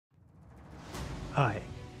Hi,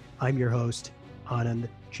 I'm your host, Anand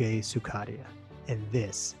J. Sukadia, and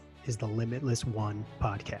this is the Limitless One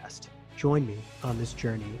podcast. Join me on this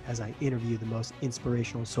journey as I interview the most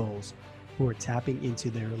inspirational souls who are tapping into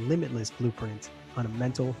their limitless blueprint on a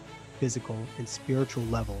mental, physical, and spiritual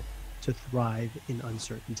level to thrive in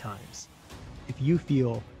uncertain times. If you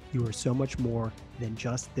feel you are so much more than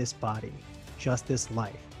just this body, just this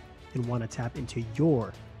life, and want to tap into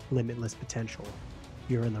your limitless potential,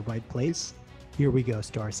 you're in the right place. Here we go,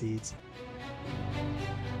 starseeds.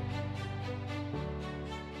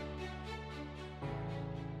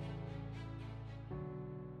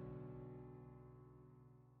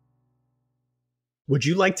 Would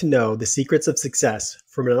you like to know the secrets of success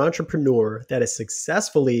from an entrepreneur that has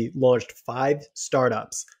successfully launched 5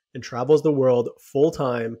 startups and travels the world full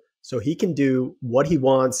time so he can do what he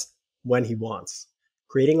wants when he wants?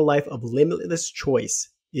 Creating a life of limitless choice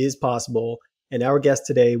is possible, and our guest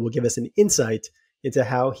today will give us an insight into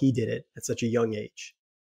how he did it at such a young age.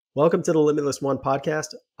 Welcome to the Limitless One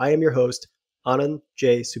podcast. I am your host, Anand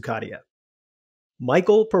J. Sukadia.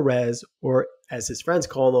 Michael Peres, or as his friends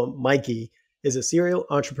call him, Mikey, is a serial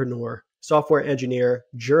entrepreneur, software engineer,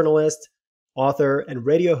 journalist, author, and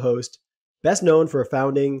radio host, best known for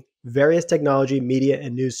founding various technology, media,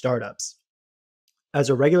 and news startups. As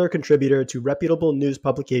a regular contributor to reputable news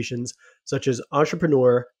publications such as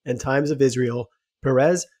Entrepreneur and Times of Israel,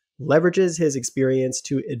 Peres leverages his experience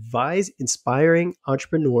to advise inspiring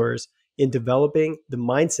entrepreneurs in developing the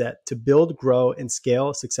mindset to build, grow, and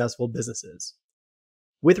scale successful businesses.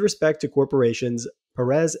 With respect to corporations,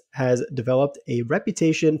 Peres has developed a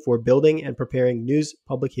reputation for building and preparing news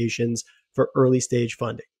publications for early stage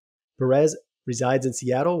funding. Peres resides in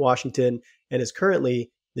Seattle, Washington, and is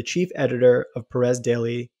currently the chief editor of Peres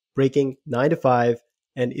Daily, Breaking 9 to 5,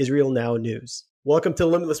 and Israel Now News. Welcome to the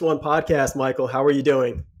Limitless One podcast, Michael. How are you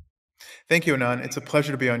doing? Thank you, Anand. It's a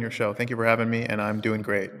pleasure to be on your show. Thank you for having me, and I'm doing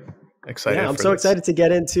great. Excited Yeah, I'm for so this. excited to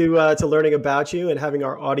get into to learning about you and having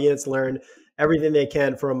our audience learn everything they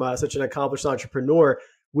can from such an accomplished entrepreneur.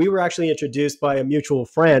 We were actually introduced by a mutual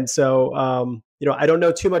friend, so I don't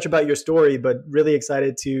know too much about your story, but really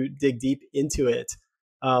excited to dig deep into it.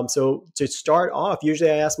 So to start off,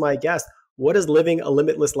 usually I ask my guests, what does living a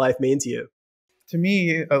limitless life mean to you? To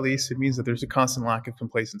me, at least, it means that there's a constant lack of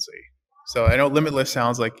complacency. So I know limitless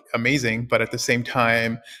sounds like amazing, but at the same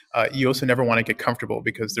time, you also never want to get comfortable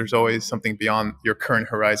because there's always something beyond your current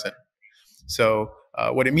horizon. So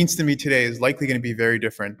what it means to me today is likely going to be very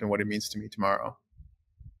different than what it means to me tomorrow.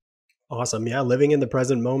 Awesome. Yeah, living in the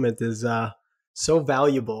present moment is so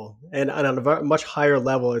valuable, and on a much higher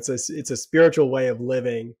level, it's a spiritual way of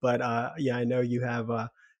living. But yeah, I know you have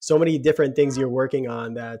so many different things you're working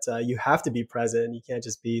on that you have to be present. You can't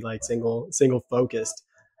just be like single focused.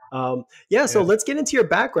 Yeah, so Yeah. let's get into your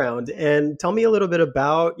background and tell me a little bit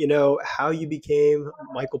about how you became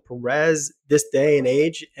Michael Peres this day and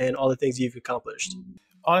age, and all the things you've accomplished.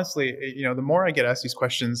 Honestly, the more I get asked these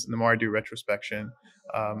questions and the more I do retrospection,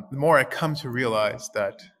 the more I come to realize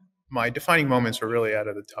that my defining moments were really out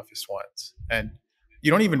of the toughest ones. And you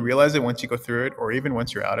don't even realize it once you go through it or even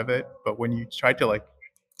once you're out of it. But when you try to like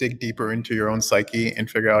dig deeper into your own psyche and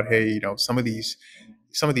figure out, hey, some of these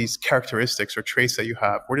characteristics or traits that you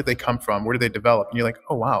have, where did they come from? Where did they develop? And you're like,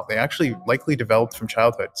 oh, wow, they actually likely developed from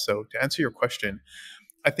childhood. So to answer your question,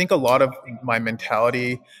 I think a lot of my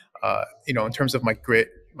mentality, in terms of my grit,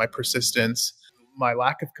 my persistence, my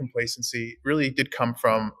lack of complacency really did come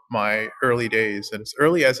from my early days and as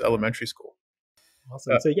early as elementary school.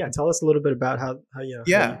 Awesome. So yeah, tell us a little bit about how you.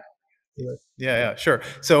 Yeah, yeah, sure.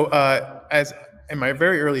 So as in my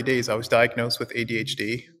very early days, I was diagnosed with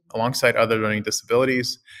ADHD alongside other learning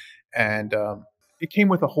disabilities, and it came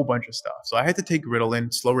with a whole bunch of stuff. So I had to take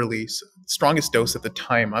Ritalin, slow release, strongest dose at the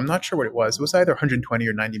time. I'm not sure what it was. It was either 120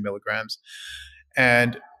 or 90 milligrams.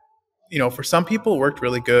 And, for some people it worked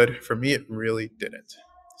really good. For me, it really didn't.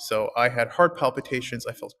 So I had heart palpitations.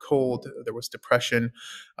 I felt cold. There was depression.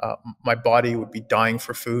 My body would be dying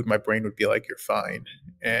for food. My brain would be like, you're fine.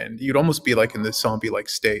 And you'd almost be like in this zombie-like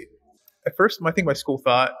state. At first, I think my school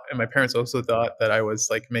thought, and my parents also thought, that I was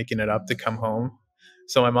like making it up to come home.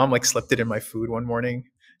 So my mom like slipped it in my food one morning.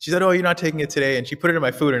 She said, "Oh, you're not taking it today," and she put it in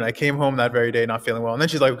my food. And I came home that very day not feeling well. And then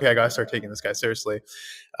she's like, "Okay, I gotta start taking this guy seriously."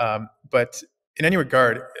 But in any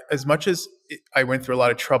regard, as much as I went through a lot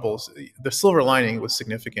of troubles, the silver lining was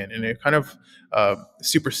significant, and it kind of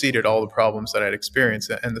superseded all the problems that I'd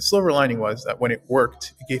experienced. And the silver lining was that when it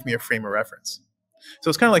worked, it gave me a frame of reference. So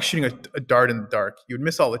it's kind of like shooting a dart in the dark. You would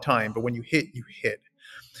miss all the time, but when you hit, you hit.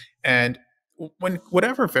 And when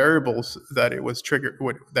whatever variables that it was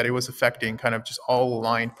that it was affecting kind of just all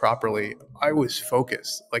aligned properly, I was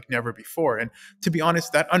focused like never before. And to be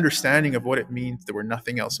honest, that understanding of what it means that where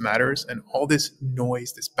nothing else matters and all this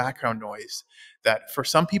noise, this background noise that for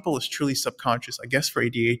some people is truly subconscious, I guess for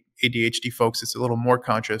ADHD folks it's a little more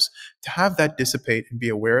conscious, to have that dissipate and be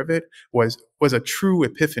aware of it was a true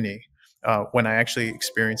epiphany when I actually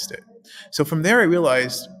experienced it. So from there I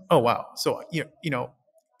realized, oh wow, so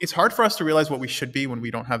it's hard for us to realize what we should be when we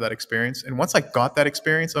don't have that experience. And once I got that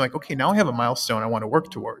experience, I'm like, okay, now I have a milestone I want to work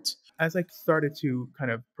towards. As I started to kind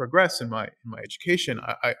of progress in my education,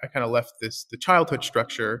 I kind of left the childhood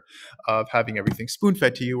structure of having everything spoon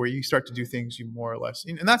fed to you, where you start to do things you more or less,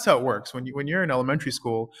 and that's how it works. When you're in elementary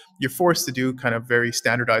school, you're forced to do kind of very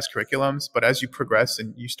standardized curriculums, but as you progress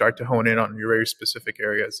and you start to hone in on your very specific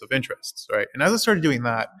areas of interests, right? And as I started doing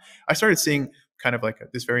that, I started seeing kind of like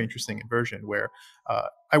this very interesting inversion where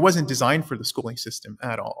I wasn't designed for the schooling system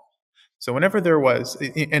at all. So whenever there was,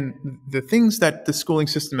 and the things that the schooling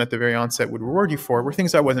system at the very onset would reward you for were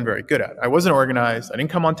things I wasn't very good at. I wasn't organized. I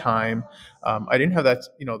didn't come on time. I didn't have that,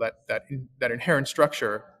 that inherent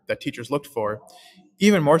structure that teachers looked for.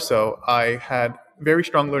 Even more so, I had very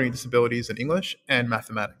strong learning disabilities in English and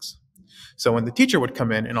mathematics. So when the teacher would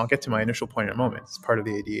come in, and I'll get to my initial point in a moment, it's part of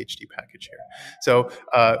the ADHD package here. So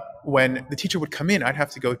when the teacher would come in, I'd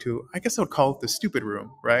have to go to, I guess I would call it the stupid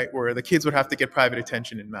room, right? Where the kids would have to get private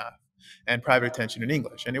attention in math and private attention in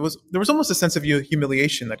English. And there was almost a sense of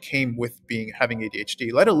humiliation that came with having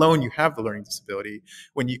ADHD, let alone you have the learning disability.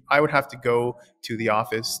 I would have to go to the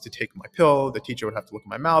office to take my pill, the teacher would have to look at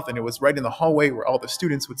my mouth, and it was right in the hallway where all the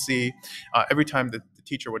students would see. Every time the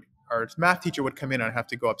teacher would, our math teacher would come in, I'd have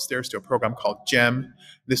to go upstairs to a program called GEM.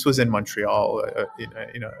 This was in Montreal,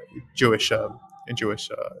 in a Jewish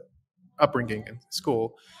upbringing in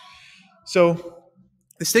school. So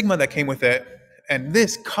the stigma that came with it, and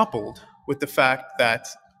this coupled with the fact that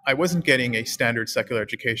I wasn't getting a standard secular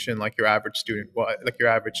education like your average student was, like your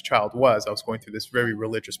average child was. I was going through this very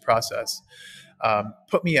religious process,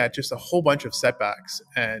 put me at just a whole bunch of setbacks.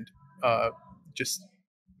 And just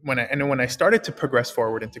when I started to progress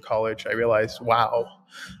forward into college, I realized, wow,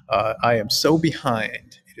 I am so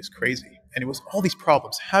behind. It is crazy. And it was all these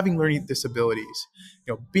problems, having learning disabilities,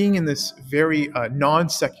 being in this very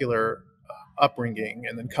non-secular upbringing,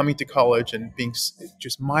 and then coming to college and being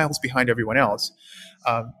just miles behind everyone else,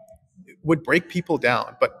 would break people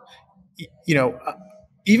down. But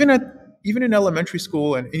even in elementary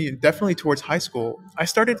school and definitely towards high school, I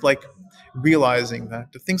started like realizing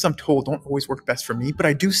that the things I'm told don't always work best for me, but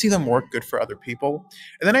I do see them work good for other people.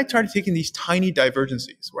 And then I started taking these tiny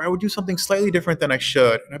divergencies where I would do something slightly different than I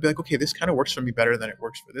should, and I'd be like, okay, this kind of works for me better than it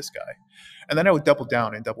works for this guy. And then I would double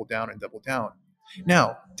down and double down and double down.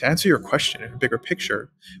 Now, to answer your question in a bigger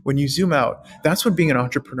picture, when you zoom out, that's what being an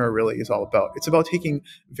entrepreneur really is all about. It's about taking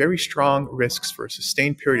very strong risks for a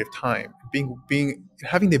sustained period of time,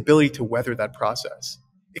 having the ability to weather that process.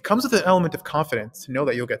 It comes with an element of confidence to know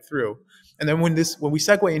that you'll get through. And then when we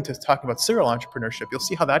segue into talking about serial entrepreneurship, you'll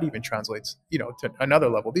see how that even translates, to another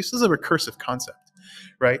level. This is a recursive concept,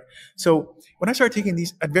 right? So when I started taking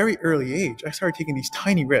these at very early age, I started taking these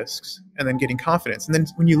tiny risks and then getting confidence. And then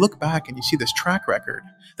when you look back and you see this track record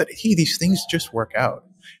that, hey, these things just work out.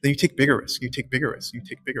 Then you take bigger risks, you take bigger risks, you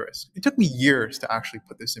take bigger risks. It took me years to actually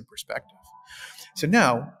put this in perspective. So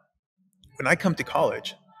now when I come to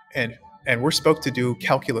college and we're supposed to do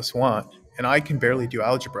calculus 1 and I can barely do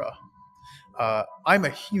algebra, I'm a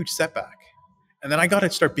huge setback. And then I got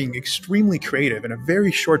to start being extremely creative in a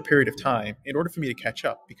very short period of time in order for me to catch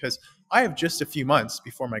up, because I have just a few months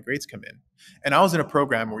before my grades come in. And I was in a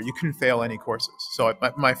program where you couldn't fail any courses. So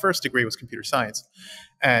my first degree was computer science.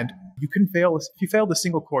 And you couldn't fail. If you failed a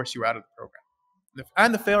single course, you were out of the program.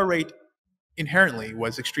 And the fail rate inherently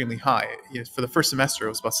was extremely high. For the first semester, it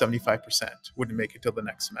was about 75%. Wouldn't make it till the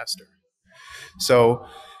next semester. So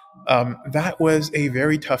that was a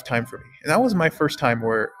very tough time for me. And that was my first time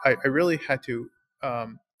where I really had to,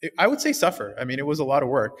 I would say suffer. I mean, it was a lot of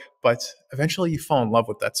work, but eventually you fall in love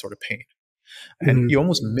with that sort of pain. And you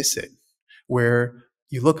almost miss it, where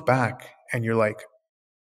you look back and you're like,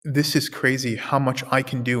 this is crazy how much I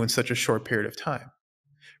can do in such a short period of time,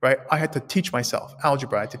 right? I had to teach myself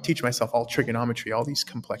algebra. I had to teach myself all trigonometry, all these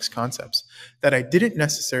complex concepts that I didn't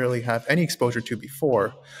necessarily have any exposure to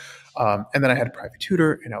before. And then I had a private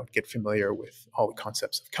tutor, and I would get familiar with all the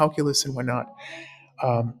concepts of calculus and whatnot.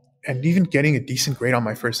 And even getting a decent grade on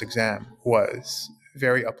my first exam was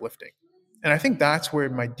very uplifting. And I think that's where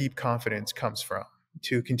my deep confidence comes from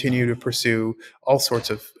to continue to pursue all sorts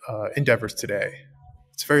of endeavors today.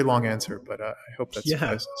 It's a very long answer, but I hope that Yeah.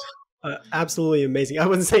 suffices. Absolutely amazing. I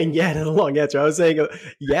wasn't saying yeah in a long answer. I was saying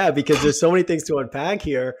yeah because there's so many things to unpack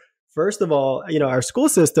here. First of all, our school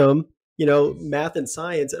system, math and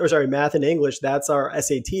science, or sorry, math and English, that's our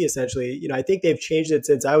SAT essentially. I think they've changed it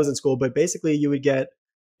since I was in school, but basically you would get,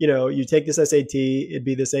 you take this SAT, it'd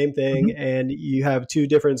be the same thing, Mhm. and you have two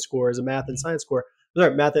different scores, a math and science score,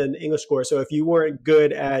 sorry, math and English score. So if you weren't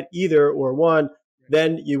good at either or one,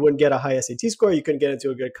 then you wouldn't get a high SAT score. You couldn't get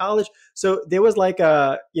into a good college. So there was like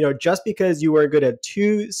just because you were good at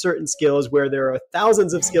two certain skills where there are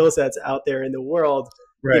thousands of skill sets out there in the world,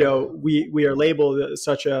 Right. we are labeled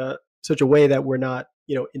such a way that we're not,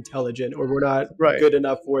 intelligent or we're not Right. good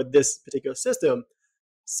enough for this particular system.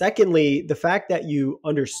 Secondly, the fact that you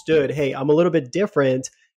understood, hey, I'm a little bit different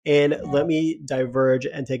and let me diverge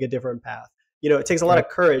and take a different path. It takes a lot Right.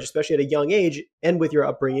 of courage, especially at a young age and with your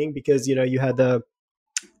upbringing, because, you had the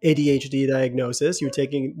ADHD diagnosis, you were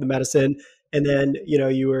taking the medicine, and then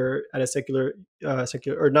you were at a secular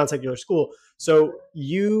or non-secular school. So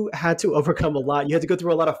you had to overcome a lot. You had to go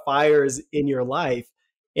through a lot of fires in your life,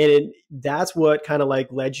 and that's what kind of like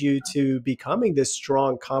led you to becoming this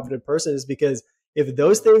strong, confident person. Is because if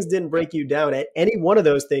those things didn't break you down, at any one of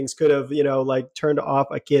those things could have like turned off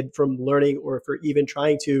a kid from learning or for even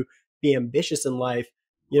trying to be ambitious in life.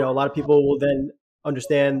 A lot of people will then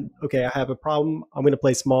understand, okay, I have a problem, I'm going to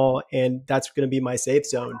play small, and that's going to be my safe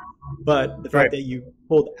zone. But the fact Right. that you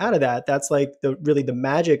pulled out of that, that's like the really the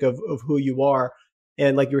magic of who you are.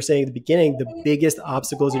 And like you were saying at the beginning, the biggest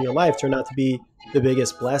obstacles in your life turn out to be the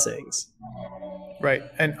biggest blessings. Right.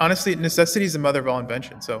 And honestly, necessity is the mother of all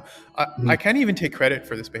invention. So I Mhm. can't even take credit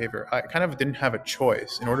for this behavior. I kind of didn't have a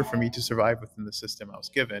choice in order for me to survive within the system I was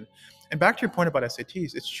given. And back to your point about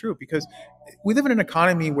SATs, it's true because we live in an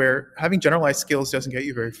economy where having generalized skills doesn't get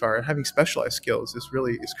you very far, and having specialized skills is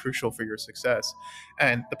crucial for your success.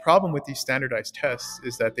 And the problem with these standardized tests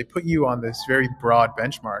is that they put you on this very broad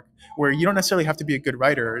benchmark where you don't necessarily have to be a good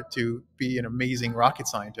writer to be an amazing rocket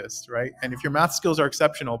scientist, right? And if your math skills are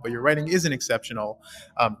exceptional, but your writing isn't exceptional,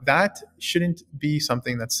 that shouldn't be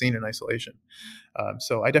something that's seen in isolation.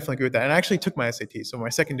 So I definitely agree with that. And I actually took my SAT. So my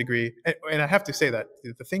second degree, and I have to say that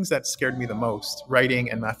the things that scared me the most,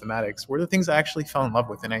 writing and mathematics, were the things I actually fell in love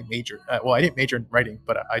with. And I majored. Well, I didn't major in writing,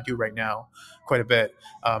 but I do right now quite a bit.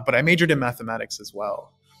 But I majored in mathematics as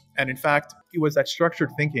well. And in fact, it was that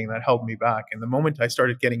structured thinking that held me back. And the moment I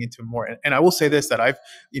started getting into more, and I will say this, that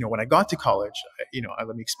when I got to college,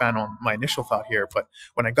 let me expand on my initial thought here, but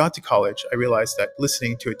when I got to college, I realized that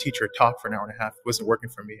listening to a teacher talk for an hour and a half wasn't working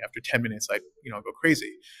for me. After 10 minutes, I'd, go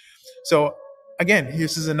crazy. So again,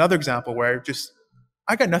 this is another example where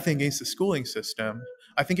I got nothing against the schooling system.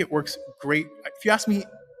 I think it works great. If you ask me,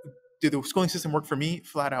 did the schooling system work for me?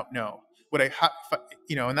 Flat out, no. Would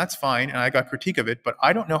and that's fine. And I got critique of it, but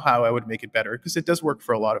I don't know how I would make it better because it does work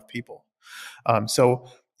for a lot of people. So,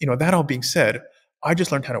 that all being said, I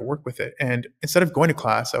just learned how to work with it. And instead of going to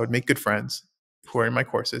class, I would make good friends who are in my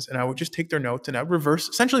courses, and I would just take their notes and I would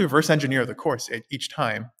essentially reverse engineer the course each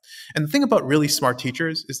time. And the thing about really smart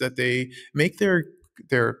teachers is that they make their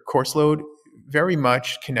course load very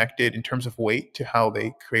much connected in terms of weight to how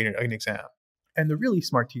they create an exam. And the really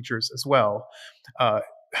smart teachers as well uh,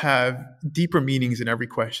 have deeper meanings in every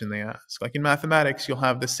question they ask. Like in mathematics, you'll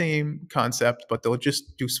have the same concept, but they'll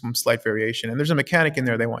just do some slight variation. And there's a mechanic in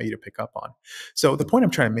there they want you to pick up on. So the point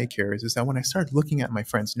I'm trying to make here is that when I started looking at my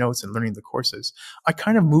friends' notes and learning the courses, I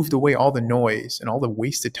kind of moved away all the noise and all the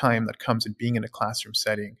wasted time that comes in being in a classroom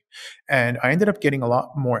setting. And I ended up getting a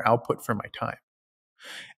lot more output from my time.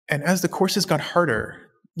 And as the courses got harder,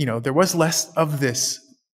 there was less of this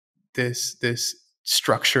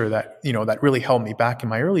structure that that really held me back in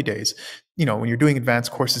my early days. When you're doing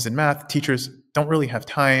advanced courses in math, teachers don't really have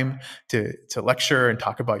time to lecture and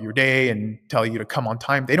talk about your day and tell you to come on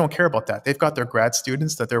time. They don't care about that. They've got their grad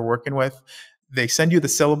students that they're working with. They send you the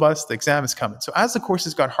syllabus, the exam is coming. So as the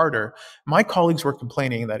courses got harder, my colleagues were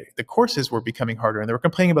complaining that the courses were becoming harder, and they were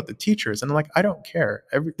complaining about the teachers. And I'm like, I don't care.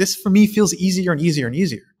 This for me feels easier and easier and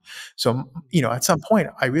easier. So, at some point,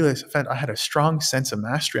 I realized I had a strong sense of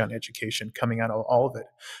mastery on education coming out of all of it,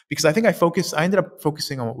 because I think I ended up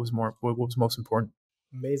focusing on what was most important.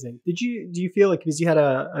 Amazing. Do you feel like because you had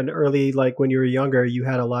an early, like when you were younger, you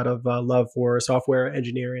had a lot of love for software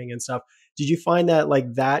engineering and stuff. Did you find that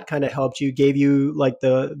like that kind of helped you, gave you like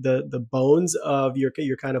the bones of your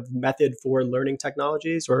kind of method for learning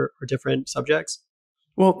technologies or different subjects?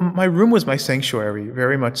 Well, my room was my sanctuary,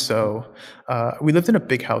 very much so. We lived in a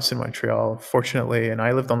big house in Montreal, fortunately, and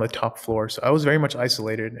I lived on the top floor, so I was very much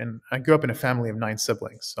isolated. And I grew up in a family of nine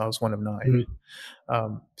siblings, so I was one of nine.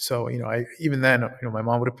 Mhm. So I even then, my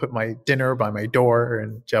mom would have put my dinner by my door,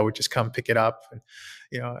 and Joe would just come pick it up. And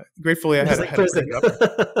gratefully, I It's had like had a pretty prison. good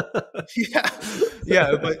upbringing. Yeah,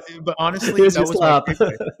 yeah, but honestly, Here's that your was my slop.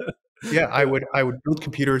 gateway. Yeah, I Yeah. would build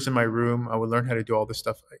computers in my room. I would learn how to do all this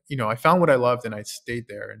stuff. I found what I loved and I stayed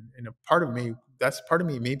there. And a part of me, that's part of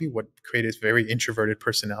me, maybe what created this very introverted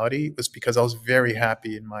personality was because I was very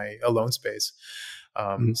happy in my alone space.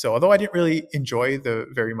 Mhm. So although I didn't really enjoy the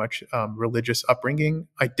very much religious upbringing,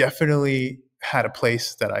 I definitely had a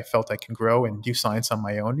place that I felt I can grow and do science on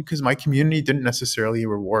my own because my community didn't necessarily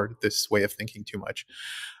reward this way of thinking too much.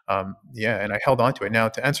 Yeah, and I held on to it. Now,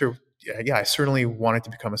 to answer, yeah, I certainly wanted to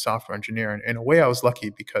become a software engineer. And in a way, I was lucky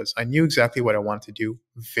because I knew exactly what I wanted to do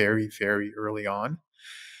very, very early on.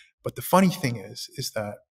 But the funny thing is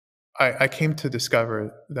that I came to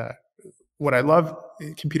discover that what I love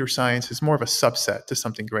in computer science is more of a subset to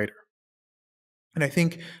something greater. And I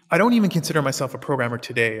think I don't even consider myself a programmer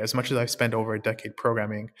today, as much as I've spent over a decade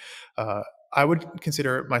programming. Uh, I would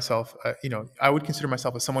consider myself, I would consider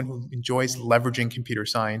myself as someone who enjoys leveraging computer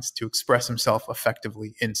science to express himself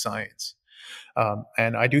effectively in science.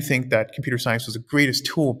 And I do think that computer science was the greatest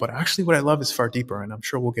tool, but actually, what I love is far deeper, and I'm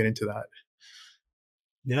sure we'll get into that.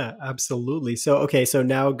 Yeah, absolutely. So, okay, so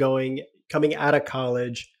now coming out of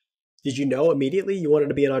college, did you know immediately you wanted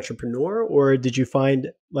to be an entrepreneur, or did you find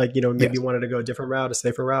like, maybe you Yes. wanted to go a different route, a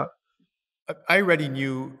safer route? I already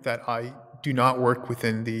knew that I do not work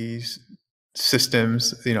within these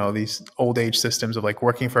systems, these old age systems of like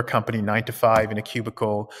working for a company 9 to 5 in a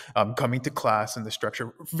cubicle, coming to class and the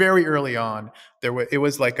structure. Very early on, it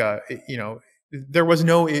was like there was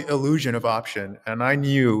no illusion of option, and I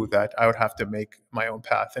knew that I would have to make my own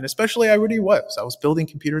path. And especially, I really was. I was building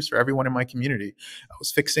computers for everyone in my community. I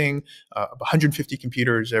was fixing 150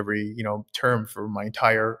 computers every term for my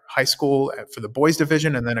entire high school for the boys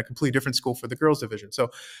division, and then a completely different school for the girls division.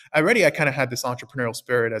 So already, I kind of had this entrepreneurial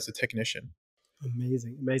spirit as a technician.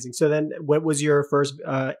 Amazing, amazing. So then, what was your first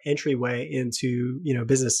entryway into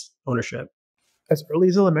business ownership? As early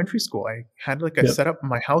as elementary school, I had like a Yep. setup.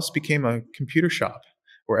 My house became a computer shop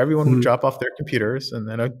where everyone would Mhm. drop off their computers and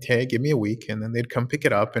then I'd, hey, give me a week. And then they'd come pick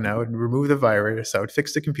it up and I would remove the virus. I would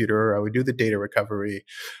fix the computer. I would do the data recovery.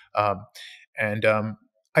 Um, and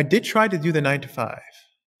I did try to do the 9 to 5.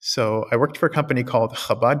 So I worked for a company called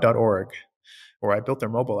Chabad.org where I built their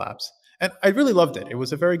mobile apps. And I really loved it. It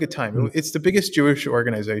was a very good time. Mhm. It's the biggest Jewish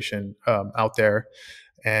organization out there.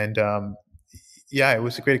 And yeah, it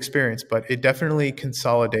was a great experience, but it definitely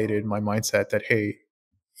consolidated my mindset that, hey,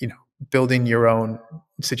 you know, building your own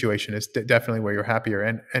situation is definitely where you're happier.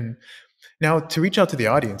 And now to reach out to the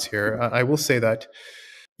audience here, I will say that,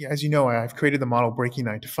 yeah, as you know, I've created the model breaking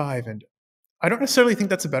 9 to 5, and I don't necessarily think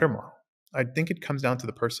that's a better model. I think it comes down to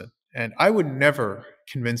the person. And I would never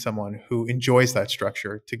convince someone who enjoys that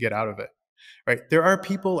structure to get out of it, right? There are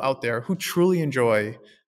people out there who truly enjoy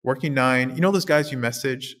working nine. You know, those guys you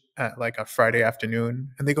message at like a Friday afternoon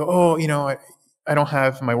and they go, oh, I don't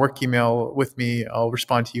have my work email with me. I'll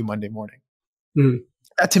respond to you Monday morning. Mhm.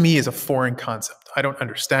 That to me is a foreign concept. I don't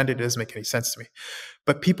understand it. It doesn't make any sense to me.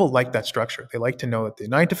 But people like that structure. They like to know that the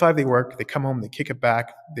 9 to 5 they work, they come home, they kick it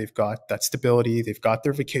back. They've got that stability. They've got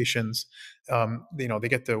their vacations. They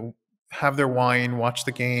get to have their wine, watch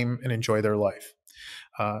the game, and enjoy their life.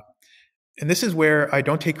 Uh, and this is where I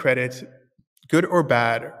don't take credit, good or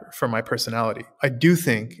bad, for my personality. I do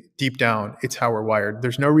think deep down it's how we're wired.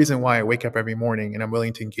 There's no reason why I wake up every morning and I'm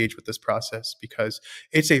willing to engage with this process because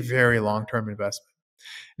it's a very long term investment.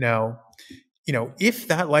 Now, if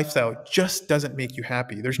that lifestyle just doesn't make you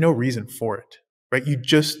happy, there's no reason for it, right? You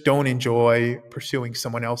just don't enjoy pursuing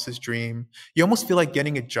someone else's dream. You almost feel like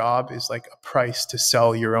getting a job is like a price to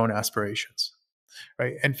sell your own aspirations,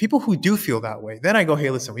 right? And people who do feel that way, then I go, hey,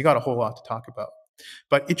 listen, we got a whole lot to talk about.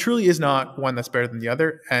 But it truly is not one that's better than the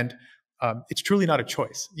other. And it's truly not a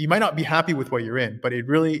choice. You might not be happy with what you're in, but it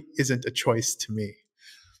really isn't a choice to me.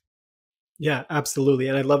 Yeah, absolutely.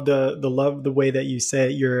 And I love the way that you say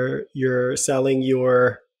you're selling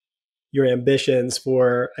your ambitions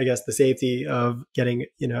for, I guess, the safety of getting,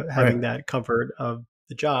 Right. having that comfort of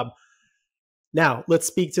the job. Now, let's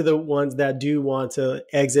speak to the ones that do want to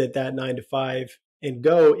exit that 9 to 5 and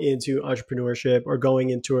go into entrepreneurship or going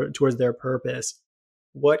into towards their purpose.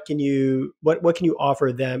 What can you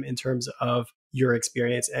offer them in terms of your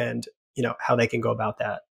experience and how they can go about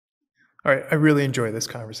that? All right. I really enjoy this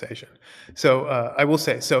conversation. So I will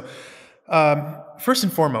say, first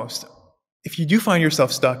and foremost, if you do find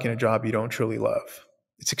yourself stuck in a job you don't truly love,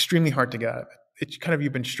 it's extremely hard to get out of it. It's kind of,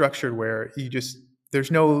 you've been structured where there's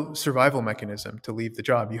no survival mechanism to leave the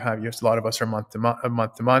job. A lot of us are month to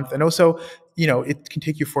month. And also, it can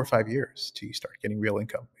take you 4 or 5 years till you start getting real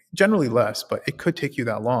income. Generally less, but it could take you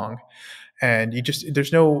that long. And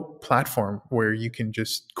there's no platform where you can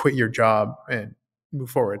just quit your job and move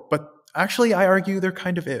forward. But actually, I argue there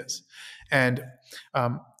kind of is. And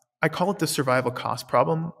I call it the survival cost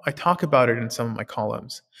problem. I talk about it in some of my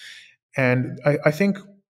columns. And I think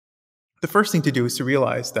the first thing to do is to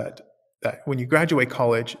realize that when you graduate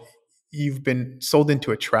college, you've been sold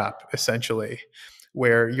into a trap, essentially,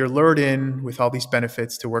 where you're lured in with all these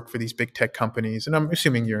benefits to work for these big tech companies. And I'm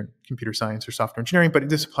assuming you're in computer science or software engineering, but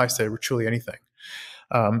this applies to truly anything.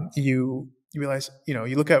 You realize,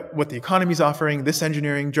 you look at what the economy is offering. This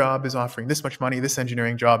engineering job is offering this much money. This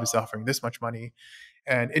engineering job is offering this much money.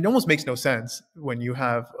 And it almost makes no sense when you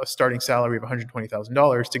have a starting salary of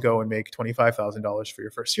 $120,000 to go and make $25,000 for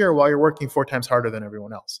your first year while you're working 4 times harder than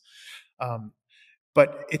everyone else.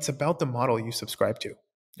 But it's about the model you subscribe to.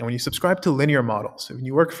 And when you subscribe to linear models, when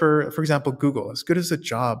you work for example, Google, as good as a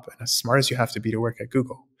job and as smart as you have to be to work at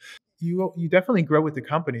Google, you definitely grow with the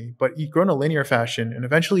company, but you grow in a linear fashion, and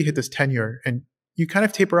eventually you hit this tenure and you kind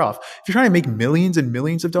of taper off. If you're trying to make millions and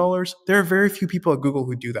millions of dollars, there are very few people at Google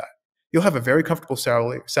who do that. You'll have a very comfortable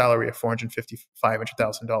salary of $450,000,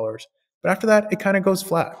 $500,000. But after that, it kind of goes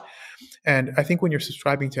flat. And I think when you're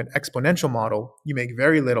subscribing to an exponential model, you make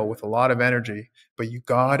very little with a lot of energy, but you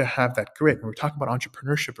got to have that grit. And we were talking about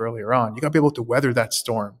entrepreneurship earlier on. You got to be able to weather that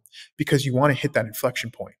storm because you want to hit that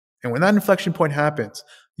inflection point. And when that inflection point happens,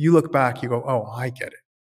 you look back, you go, oh, I get it,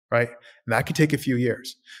 right? And that could take a few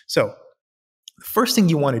years. So the first thing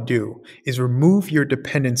you want to do is remove your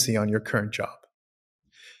dependency on your current job.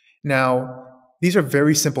 Now, these are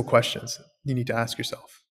very simple questions you need to ask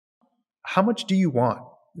yourself. How much do you want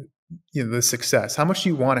the success? How much do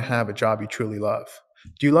you want to have a job you truly love?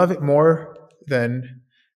 Do you love it more than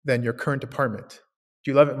your current apartment?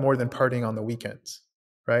 Do you love it more than partying on the weekends,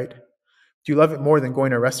 right? Do you love it more than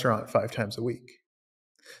going to a restaurant 5 times a week?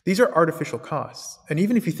 These are artificial costs. And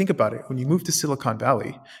even if you think about it, when you move to Silicon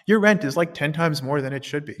Valley, your rent is like 10 times more than it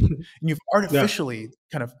should be. And you've artificially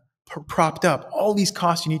kind of propped up all these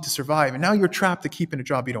costs you need to survive. And now you're trapped to keep in a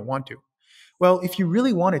job you don't want to. Well, if you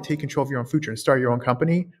really want to take control of your own future and start your own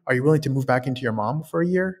company, are you willing to move back into your mom for a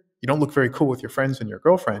year? You don't look very cool with your friends and your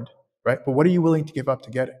girlfriend, right? But what are you willing to give up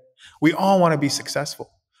to get it? We all want to be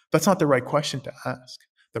successful. That's not the right question to ask.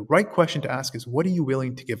 The right question to ask is, what are you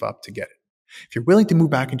willing to give up to get it? If you're willing to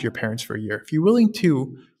move back into your parents for a year, if you're willing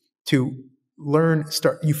to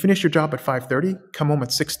you finish your job at 5:30, come home at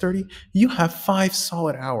 6:30, you have 5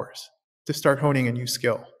 solid hours to start honing a new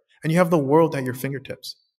skill. And you have the world at your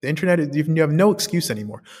fingertips. The internet, you have no excuse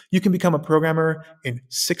anymore. You can become a programmer in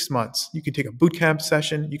 6 months. You can take a boot camp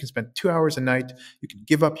session. You can spend 2 hours a night. You can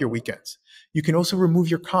give up your weekends. You can also remove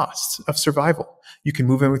your costs of survival. You can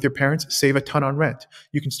move in with your parents, save a ton on rent.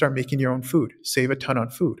 You can start making your own food, save a ton on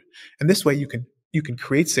food. And this way you can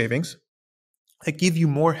create savings that give you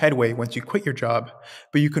more headway once you quit your job,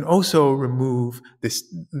 but you can also remove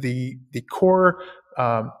the core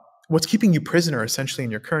what's keeping you prisoner essentially in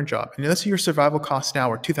your current job. And let's say your survival costs now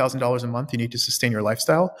are $2,000 a month you need to sustain your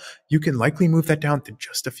lifestyle, you can likely move that down to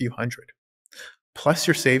just a few hundred. Plus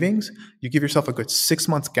your savings, you give yourself a good 6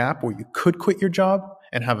 months gap where you could quit your job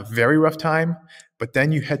and have a very rough time, but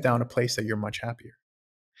then you head down a place that you're much happier.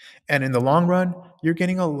 And in the long run, you're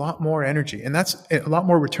getting a lot more energy, and that's a lot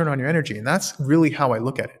more return on your energy. And that's really how I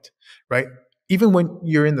look at it, right? Even when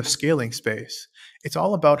you're in the scaling space, it's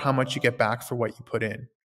all about how much you get back for what you put in.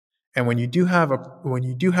 And when you do have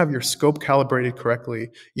your scope calibrated correctly,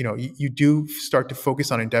 you do start to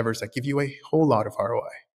focus on endeavors that give you a whole lot of ROI.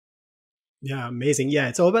 Yeah, amazing. Yeah,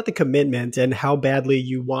 it's all about the commitment and how badly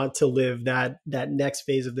you want to live that next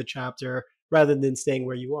phase of the chapter rather than staying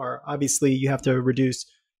where you are. Obviously, you have to reduce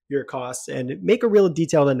your costs and make a real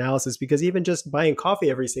detailed analysis, because even just buying coffee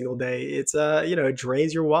every single day, it's it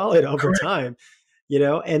drains your wallet over Correct. time.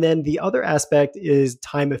 And then the other aspect is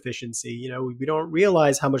time efficiency. We don't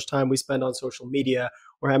realize how much time we spend on social media,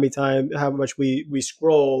 or how much we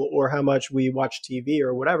scroll, or how much we watch TV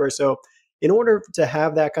or whatever. So in order to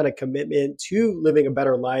have that kind of commitment to living a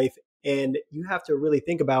better life, and you have to really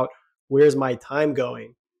think about, where's my time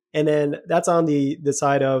going? And then that's on the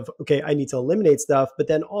side of, okay, I need to eliminate stuff, but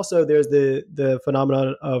then also there's the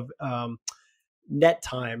phenomenon of net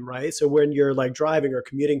time, right? So when you're like driving or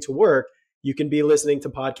commuting to work, you can be listening to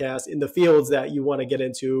podcasts in the fields that you want to get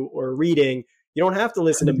into, or reading. You don't have to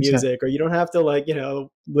listen to 100%. music, or you don't have to like,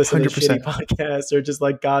 listen to shitty 100%. podcasts or just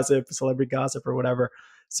like gossip, celebrity gossip or whatever.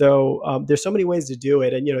 So there's so many ways to do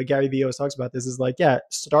it. And, Gary Vee always talks about this is like, yeah,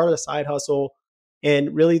 start a side hustle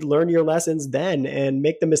and really learn your lessons then and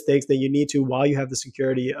make the mistakes that you need to while you have the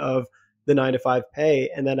security of the 9 to 5 pay.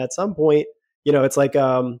 And then at some point, it's like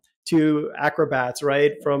two acrobats,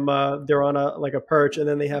 right? From they're on a perch, and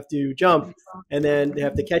then they have to jump, and then they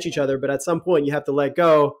have to catch each other. But at some point, you have to let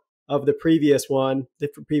go of the previous one, the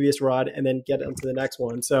previous rod, and then get onto the next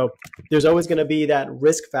one. So there's always going to be that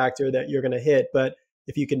risk factor that you're going to hit. But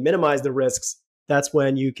if you can minimize the risks, that's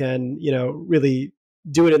when you can, really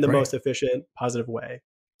do it in the Right. most efficient, positive way.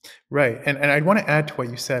 Right. And I'd want to add to what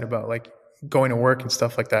you said about like going to work and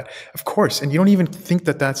stuff like that. Of course. And you don't even think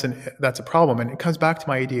that that's a problem. And it comes back to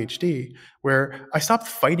my ADHD, where I stopped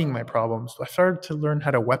fighting my problems. I started to learn how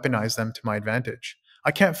to weaponize them to my advantage. I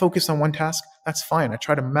can't focus on one task. That's fine. I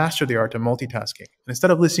try to master the art of multitasking. And instead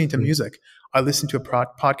of listening to music, I listen to a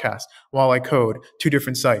podcast while I code, two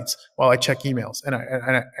different sites, while I check emails. And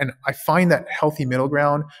I find that healthy middle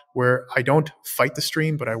ground where I don't fight the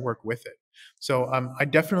stream, but I work with it. So I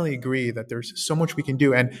definitely agree that there's so much we can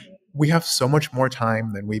do, and we have so much more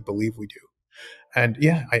time than we believe we do. And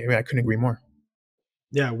yeah, I couldn't agree more.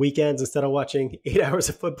 Yeah, weekends instead of watching 8 hours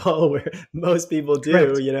of football, where most people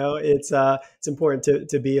Right. do, it's important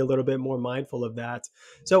to be a little bit more mindful of that.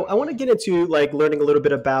 So I want to get into like learning a little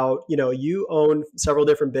bit about, you own several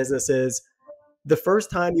different businesses. The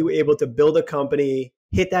first time you were able to build a company,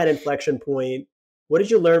 hit that inflection point, what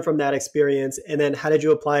did you learn from that experience? And then how did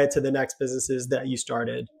you apply it to the next businesses that you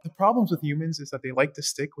started? The problems with humans is that they like to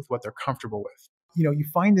stick with what they're comfortable with. You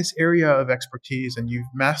find this area of expertise and you've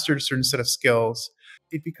mastered a certain set of skills,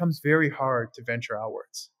 it becomes very hard to venture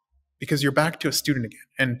outwards because you're back to a student again.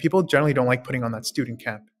 And people generally don't like putting on that student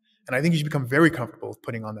cap. And I think you should become very comfortable with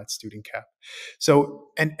putting on that student cap. So,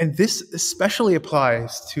 and this especially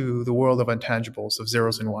applies to the world of intangibles, of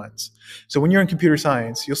zeros and ones. So when you're in computer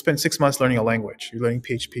science, you'll spend 6 months learning a language. You're learning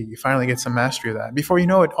PHP. You finally get some mastery of that. Before you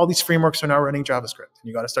know it, all these frameworks are now running JavaScript, and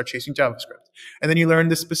you got to start chasing JavaScript. And then you learn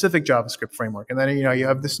this specific JavaScript framework, and then you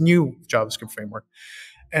have this new JavaScript framework.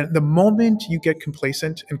 And the moment you get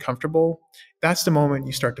complacent and comfortable, that's the moment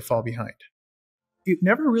you start to fall behind. It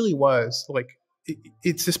never really was like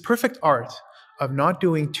it's this perfect art of not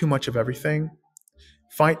doing too much of everything,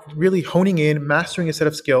 really honing in, mastering a set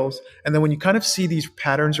of skills. And then when you kind of see these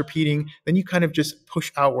patterns repeating, then you kind of just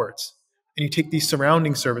push outwards and you take these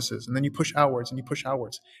surrounding services and then you push outwards and you push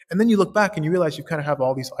outwards. And then you look back and you realize you kind of have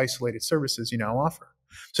all these isolated services you now offer.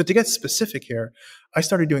 So to get specific here, I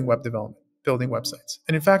started doing web development, building websites.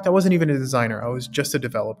 And in fact, I wasn't even a designer. I was just a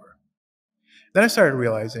developer. Then I started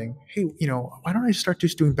realizing, hey, why don't I start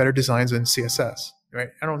just doing better designs in CSS, right?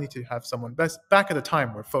 I don't need to have someone back at the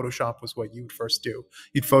time where Photoshop was what you would first do.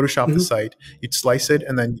 You'd Photoshop the Mhm. site, you'd slice it,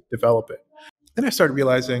 and then you'd develop it. Then I started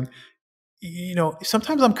realizing,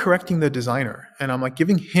 sometimes I'm correcting the designer and I'm like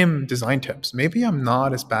giving him design tips. Maybe I'm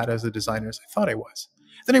not as bad as a designer as I thought I was.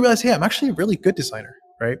 Then I realized, hey, I'm actually a really good designer,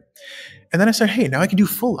 right? And then I said, hey, now I can do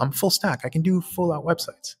I'm full stack. I can do full out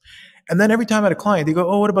websites. And then every time I had a client, they go,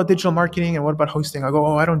 oh, what about digital marketing and what about hosting? I go,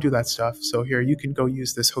 oh, I don't do that stuff. So here, you can go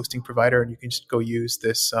use this hosting provider and you can just go use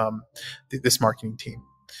this marketing team.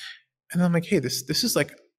 And I'm like, hey, this is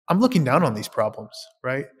like, I'm looking down on these problems,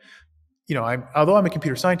 right? Although I'm a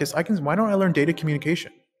computer scientist, why don't I learn data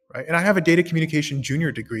communication, right? And I have a data communication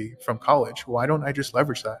junior degree from college. Why don't I just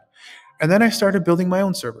leverage that? And then I started building my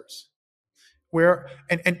own servers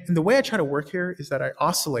and the way I try to work here is that I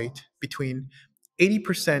oscillate between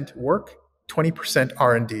 80% work, 20%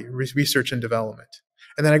 R&D, research and development.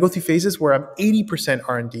 And then I go through phases where I'm 80%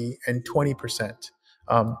 R&D and 20%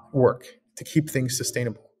 work to keep things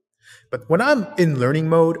sustainable. But when I'm in learning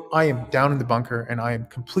mode, I am down in the bunker and I am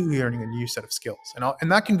completely learning a new set of skills.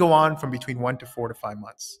 And that can go on from between 1 to 4 to 5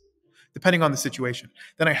 months, depending on the situation.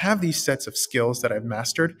 Then I have these sets of skills that I've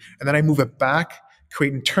mastered, and then I move it back,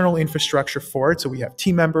 create internal infrastructure for it. So we have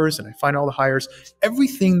team members and I find all the hires.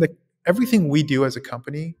 Everything we do as a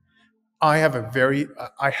company, I have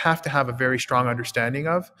to have a very strong understanding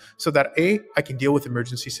of, so that I can deal with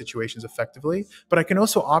emergency situations effectively, but I can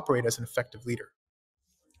also operate as an effective leader.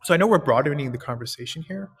 So I know we're broadening the conversation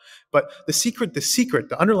here, but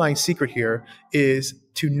the underlying secret here is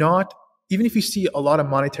to not, even if you see a lot of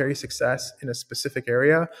monetary success in a specific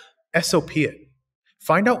area, SOP it.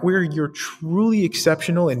 Find out where you're truly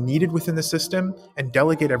exceptional and needed within the system and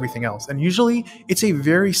delegate everything else. And usually it's a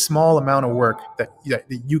very small amount of work that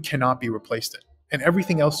you cannot be replaced in, and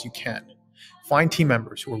everything else you can. Find team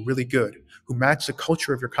members who are really good, who match the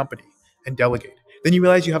culture of your company, and delegate. Then you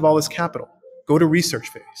realize you have all this capital. Go to research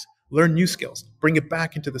phase. learn new skills, bring it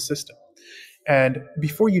back into the system. And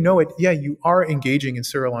before you know it, yeah, you are engaging in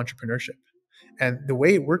serial entrepreneurship. And the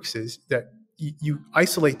way it works is that you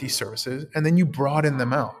isolate these services and then you broaden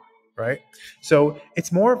them out, right? So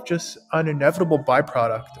it's more of just an inevitable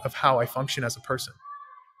byproduct of how I function as a person.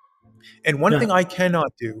 And one Yeah. thing I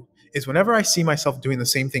cannot do is whenever I see myself doing the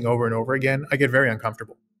same thing over and over again, I get very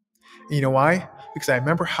uncomfortable. And you know why? Because I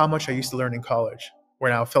remember how much I used to learn in college,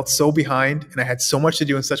 where I felt so behind and I had so much to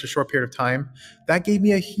do in such a short period of time. That gave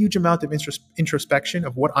me a huge amount of introspection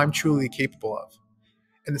of what I'm truly capable of.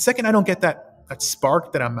 And the second I don't get that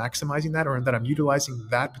spark that I'm maximizing that or that I'm utilizing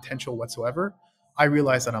that potential whatsoever, I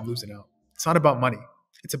realize that I'm losing out. It's not about money.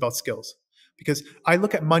 It's about skills. Because I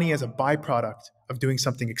look at money as a byproduct of doing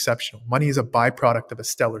something exceptional. Money is a byproduct of a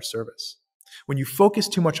stellar service. When you focus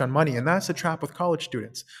too much on money, and that's the trap with college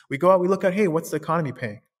students, we go out, we look at, hey, what's the economy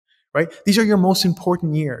paying? Right? These are your most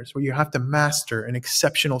important years where you have to master an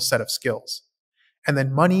exceptional set of skills. And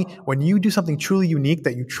then money, when you do something truly unique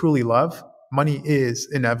that you truly love, money is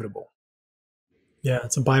inevitable. Yeah,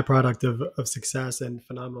 it's a byproduct of success and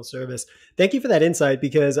phenomenal service. Thank you for that insight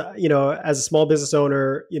because, as a small business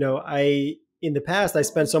owner, in the past, I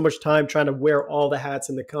spent so much time trying to wear all the hats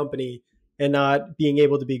in the company and not being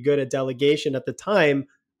able to be good at delegation. At the time,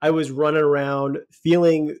 I was running around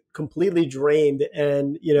feeling completely drained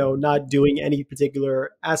and, not doing any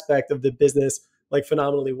particular aspect of the business like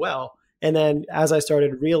phenomenally well. And then as I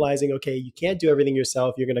started realizing, okay, you can't do everything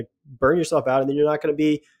yourself, you're going to burn yourself out and then you're not going to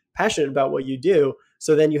be passionate about what you do.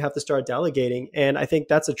 So then you have to start delegating. And I think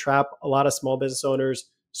that's a trap a lot of small business owners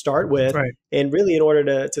start with. Right. And really, in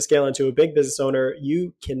order to scale into a big business owner,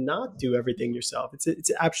 you cannot do everything yourself.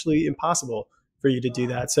 It's absolutely impossible for you to do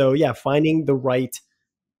that. So yeah, finding the right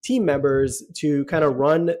team members to kind of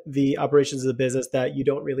run the operations of the business that you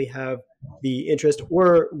don't really have the interest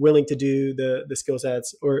or willing to do the skill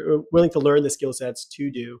sets or willing to learn the skill sets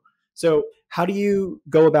to do. So how do you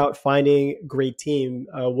go about finding great team?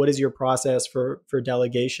 What is your process for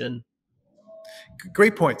delegation?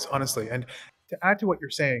 Great points, honestly. And to add to what you're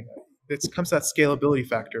saying, it comes to that scalability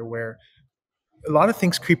factor where a lot of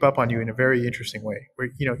things creep up on you in a very interesting way where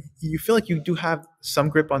you feel like you do have some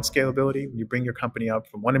grip on scalability when you bring your company up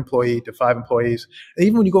from 1 employee to 5 employees, and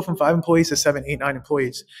even when you go from 5 employees to 7, 8, 9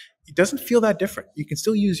 employees, it doesn't feel that different. You can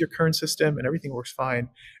still use your current system and everything works fine.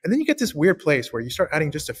 And then you get this weird place where you start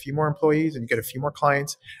adding just a few more employees and you get a few more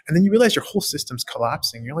clients, and then you realize your whole system's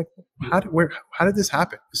collapsing. You're like, how did this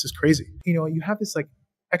happen? This is crazy. You have this like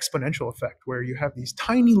exponential effect where you have these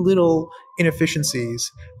tiny little inefficiencies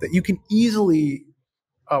that you can easily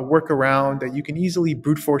work around, that you can easily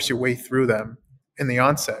brute force your way through them in the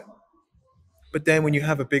onset. But then when you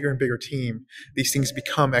have a bigger and bigger team, these things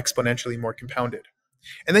become exponentially more compounded.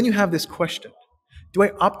 And then you have this question: do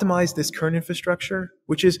I optimize this current infrastructure,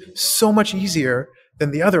 which is so much easier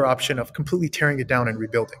than the other option of completely tearing it down and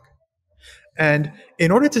rebuilding? And in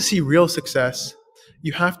order to see real success,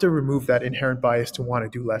 you have to remove that inherent bias to want to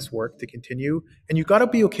do less work to continue. And you got to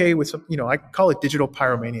be okay with some, I call it digital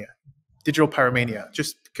pyromania. Digital pyromania,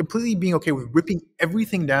 just completely being okay with ripping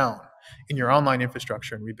everything down in your online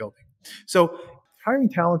infrastructure and rebuilding. So hiring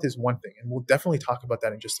talent is one thing, and we'll definitely talk about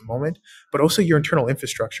that in just a moment, but also your internal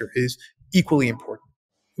infrastructure is equally important.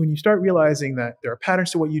 When you start realizing that there are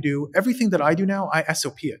patterns to what you do, everything that I do now, I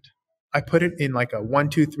SOP it. I put it in like a 1,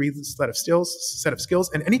 2, 3 set of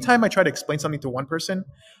skills. And anytime I try to explain something to one person,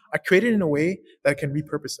 I create it in a way that I can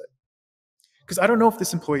repurpose it. Because I don't know if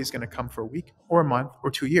this employee is going to come for a week or a month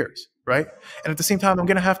or 2 years, right? And at the same time, I'm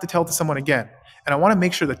going to have to tell it to someone again. And I want to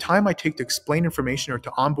make sure the time I take to explain information or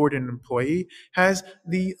to onboard an employee has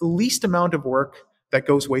the least amount of work that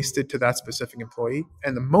goes wasted to that specific employee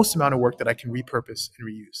and the most amount of work that I can repurpose and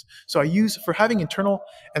reuse. So I use for having internal,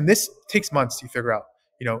 and this takes months to figure out.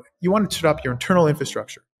 You want to set up your internal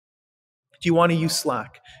infrastructure. Do you want to use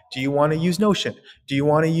Slack? Do you want to use Notion? Do you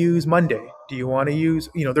want to use Monday? Do you want to use,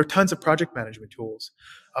 there are tons of project management tools.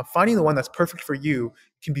 Finding the one that's perfect for you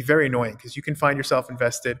can be very annoying because you can find yourself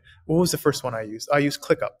invested. What was the first one I used? I used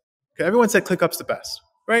ClickUp. Okay, everyone said ClickUp's the best,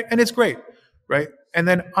 right? And it's great, right? And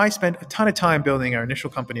then I spent a ton of time building our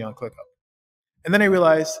initial company on ClickUp. And then I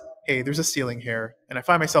realized, hey, there's a ceiling here. And I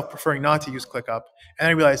find myself preferring not to use ClickUp. And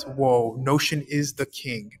I realized, whoa, Notion is the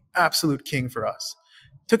king, absolute king for us.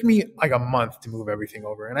 It took me like a month to move everything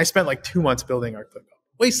over. And I spent like 2 months building our ClickUp.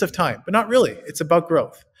 Waste of time, but not really. It's about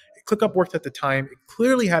growth. ClickUp worked at the time. It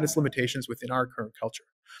clearly had its limitations within our current culture.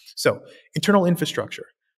 So internal infrastructure,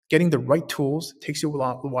 getting the right tools takes you a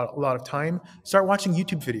lot of time. Start watching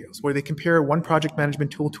YouTube videos where they compare one project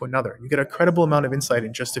management tool to another. You get a credible amount of insight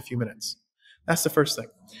in just a few minutes. That's the first thing.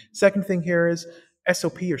 Second thing here is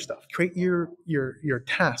SOP your stuff. Create your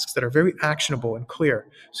tasks that are very actionable and clear,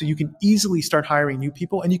 so you can easily start hiring new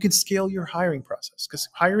people and you can scale your hiring process, because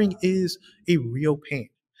hiring is a real pain.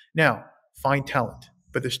 Now, find talent,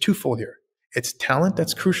 but there's twofold here. It's talent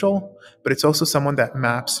that's crucial, but it's also someone that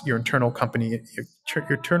maps your internal company, your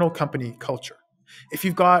internal company culture. If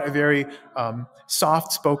you've got a very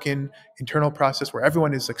soft-spoken internal process where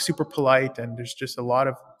everyone is like super polite and there's just a lot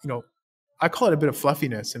of, I call it a bit of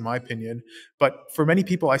fluffiness in my opinion, but for many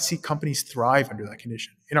people, I see companies thrive under that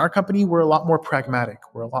condition. In our company, we're a lot more pragmatic.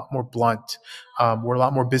 We're a lot more blunt. We're a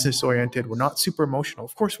lot more business oriented. We're not super emotional.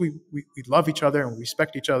 Of course, we love each other and we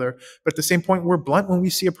respect each other, but at the same point, we're blunt when we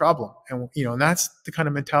see a problem, and that's the kind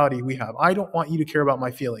of mentality we have. I don't want you to care about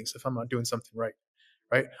my feelings if I'm not doing something right.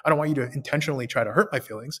 Right? I don't want you to intentionally try to hurt my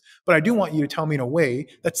feelings, but I do want you to tell me in a way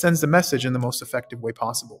that sends the message in the most effective way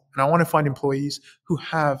possible. And I want to find employees who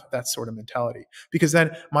have that sort of mentality, because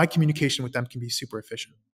then my communication with them can be super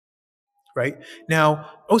efficient. Right? Now,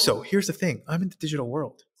 also, here's the thing. I'm in the digital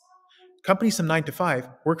world. Companies from 9 to 5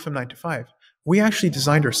 work from 9 to 5. We actually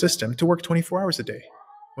designed our system to work 24 hours a day.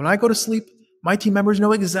 When I go to sleep, my team members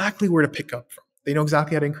know exactly where to pick up from. They know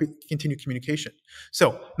exactly how to continue communication.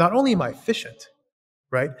 So not only am I efficient,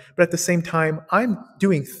 right? But at the same time, I'm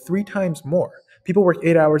doing 3 times more. People work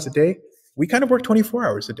 8 hours a day. We kind of work 24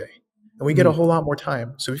 hours a day, and we get a whole lot more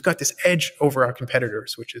time. So we've got this edge over our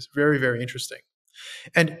competitors, which is very, very interesting.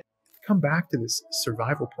 And come back to this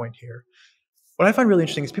survival point here. What I find really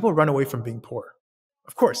interesting is people run away from being poor.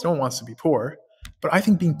 Of course, no one wants to be poor, but I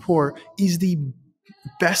think being poor is the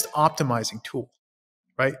best optimizing tool.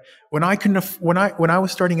 Right? When I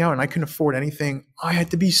was starting out and I couldn't afford anything, I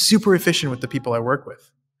had to be super efficient with the people I work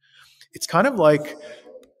with. It's kind of like,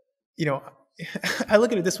 you know, I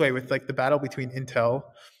look at it this way with like the battle between Intel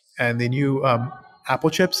and the new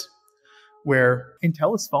Apple chips, where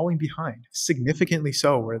Intel is falling behind significantly,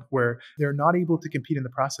 so where they're not able to compete in the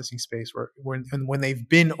processing space, when they've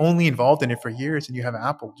been only involved in it for years, and you have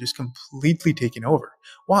Apple just completely taking over.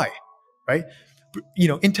 Why? Right?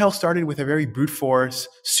 Intel started with a very brute force,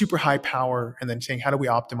 super high power, and then saying, how do we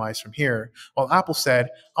optimize from here? While Apple said,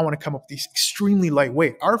 I want to come up with these extremely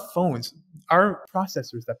lightweight. Our phones, our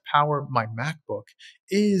processors that power my MacBook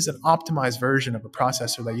is an optimized version of a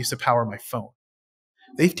processor that used to power my phone.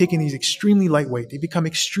 They've taken these extremely lightweight, they become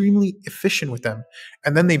extremely efficient with them,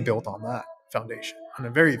 and then they built on that foundation, on a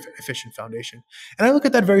very efficient foundation. And I look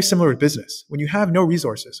at that very similar with business. When you have no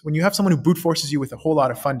resources, when you have someone who brute forces you with a whole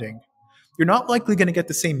lot of funding, you're not likely going to get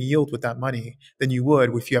the same yield with that money than you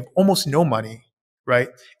would if you have almost no money, right?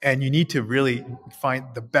 And you need to really find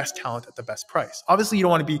the best talent at the best price. Obviously, you don't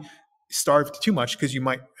want to be starved too much because you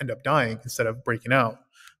might end up dying instead of breaking out.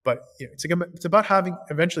 But it's about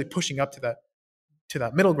eventually pushing up to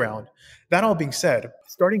that middle ground. That all being said,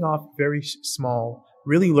 starting off very small,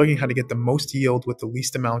 really learning how to get the most yield with the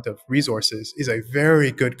least amount of resources is a very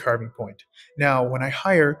good carving point. Now, when I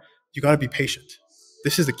hire, you got to be patient.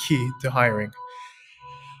 This is the key to hiring.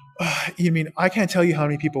 I can't tell you how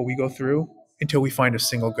many people we go through until we find a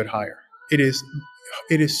single good hire. It is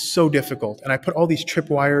so difficult. And I put all these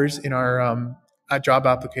tripwires in our job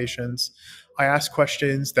applications. I ask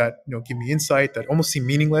questions that give me insight that almost seem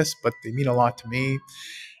meaningless, but they mean a lot to me.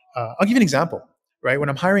 I'll give you an example. Right, when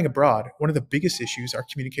I'm hiring abroad, one of the biggest issues are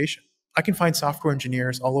communication. I can find software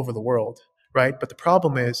engineers all over the world, right? But the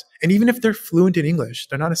problem is, and even if they're fluent in English,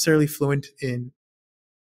 they're not necessarily fluent in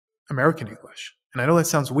American English. And I know that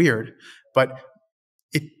sounds weird, but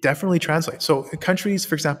it definitely translates. So in countries,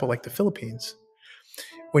 for example, like the Philippines,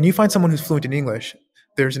 when you find someone who's fluent in English,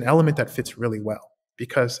 there's an element that fits really well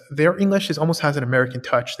because their English almost has an American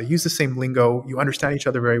touch. They use the same lingo. You understand each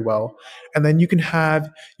other very well. And then you can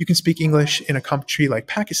speak English in a country like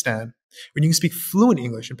Pakistan, when you can speak fluent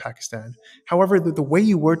English in Pakistan. However, the way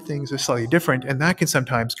you word things is slightly different, and that can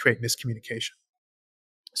sometimes create miscommunication.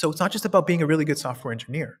 So it's not just about being a really good software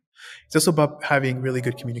engineer. It's also about having really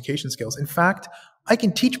good communication skills. In fact, I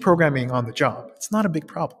can teach programming on the job. It's not a big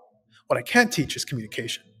problem. What I can't teach is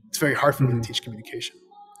communication. It's very hard for me to teach communication.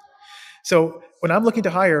 So when I'm looking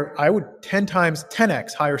to hire, I would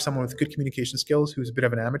 10x hire someone with good communication skills who's a bit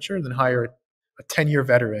of an amateur than hire a 10-year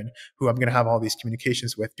veteran who I'm going to have all these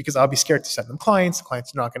communications with, because I'll be scared to send them clients. The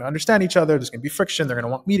clients are not going to understand each other. There's going to be friction. They're going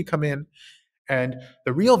to want me to come in. And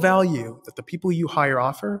the real value that the people you hire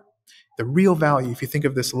offer, the real value, if you think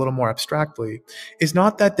of this a little more abstractly, is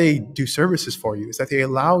not that they do services for you, is that they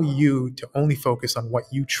allow you to only focus on what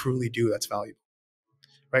you truly do that's valuable,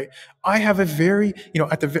 right? I have a very,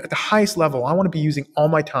 at the highest level, I want to be using all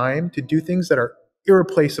my time to do things that are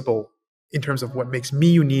irreplaceable in terms of what makes me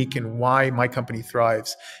unique and why my company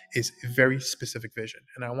thrives is a very specific vision.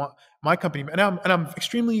 And I want my company, and I'm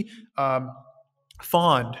extremely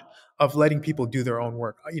fond of letting people do their own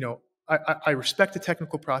work. I respect the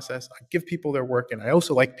technical process. I give people their work, and I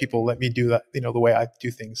also like people let me do that, the way I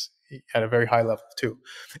do things at a very high level too.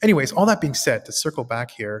 Anyways, all that being said, to circle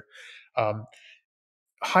back here, um,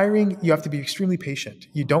 hiring, you have to be extremely patient.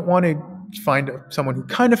 You don't want to find someone who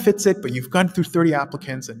kind of fits it, but you've gone through 30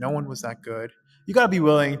 applicants and no one was that good. You got to be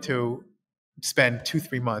willing to spend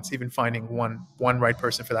 2-3 months even finding one right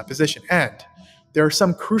person for that position. And there are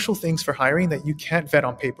some crucial things for hiring that you can't vet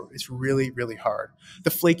on paper. It's really, really hard. The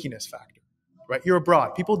flakiness factor, right? You're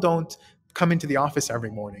abroad. People don't come into the office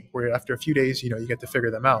every morning, where after a few days, you get to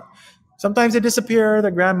figure them out. Sometimes they disappear.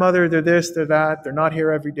 Their grandmother, they're this, they're that. They're not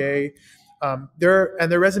here every day. Their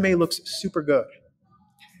resume looks super good.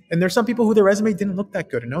 And there's some people who their resume didn't look that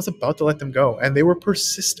good, and I was about to let them go, and they were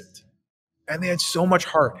persistent, and they had so much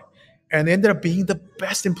heart, and they ended up being the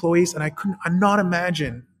best employees, and I'm not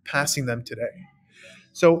imagine passing them today.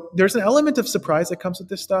 So there's an element of surprise that comes with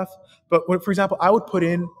this stuff. But when, for example, I would put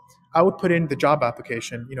in the job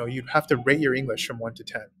application. You'd have to rate your English from 1 to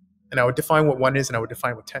 10, and I would define what 1 is, and I would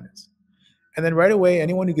define what 10 is. And then right away,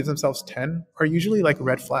 anyone who gives themselves 10 are usually like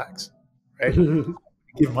red flags, right?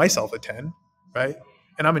 Give myself a 10, right?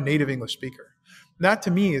 And I'm a native English speaker. And that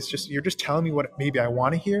to me is just, you're just telling me what maybe I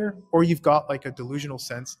want to hear, or you've got like a delusional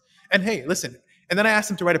sense. And hey, listen. And then I asked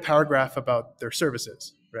them to write a paragraph about their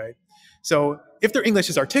services, right? So if their English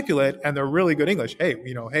is articulate and they're really good English, hey,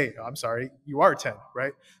 I'm sorry, you are a 10,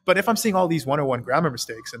 right? But if I'm seeing all these 101 grammar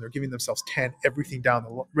mistakes and they're giving themselves 10, everything down,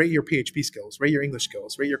 rate your PHP skills, rate your English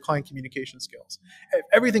skills, rate your client communication skills. If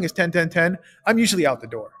everything is 10, 10, 10, I'm usually out the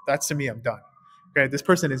door. That's, to me, I'm done. Okay, this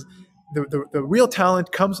person is, the real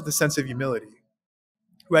talent comes with a sense of humility,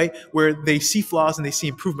 right? Where they see flaws and they see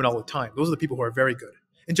improvement all the time. Those are the people who are very good.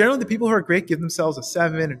 And generally, the people who are great give themselves a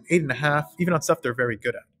 7, an 8.5, even on stuff they're very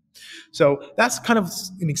good at. So that's kind of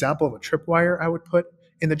an example of a tripwire I would put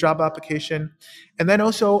in the job application. And then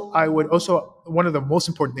one of the most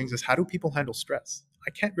important things is, how do people handle stress?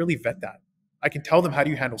 I can't really vet that. I can tell them, how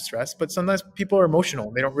do you handle stress? But sometimes people are emotional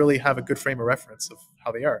and they don't really have a good frame of reference of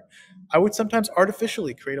how they are. I would sometimes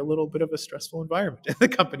artificially create a little bit of a stressful environment in the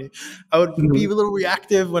company. I would be a little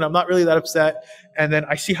reactive when I'm not really that upset. And then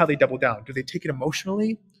I see how they double down. Do they take it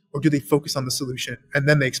emotionally, or do they focus on the solution and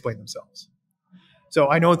then they explain themselves? So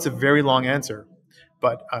I know it's a very long answer,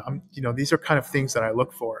 but these are kind of things that I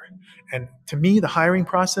look for. And to me, the hiring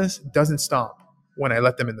process doesn't stop when I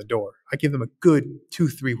let them in the door. I give them a good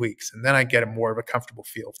 2-3 weeks, and then I get a more of a comfortable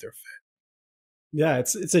feel if they're fit. Yeah,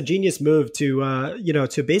 it's a genius move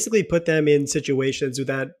to basically put them in situations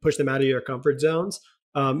that push them out of your comfort zones.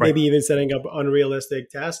 Right. Maybe even setting up unrealistic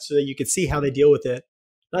tasks so that you can see how they deal with it,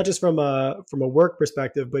 not just from a work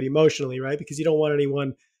perspective, but emotionally, right? Because you don't want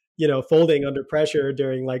anyone folding under pressure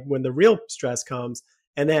during, like, when the real stress comes,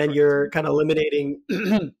 and then you're kind of eliminating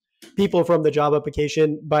people from the job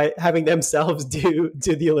application by having themselves do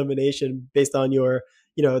the elimination based on your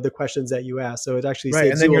the questions that you ask. So it actually Right. And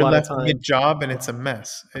saves then you a you're lot of left with a time. job and it's a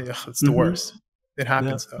mess. It's the worst. It Yeah,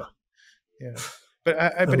 happens though. Yeah. But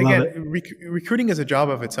I but love again, it. recruiting is a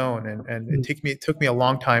job of its own, and it took me a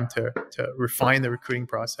long time to refine the recruiting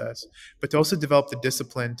process, but to also develop the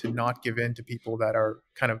discipline to not give in to people that are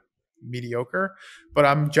kind of mediocre. But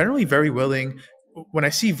I'm generally very willing, when I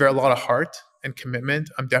see a lot of heart and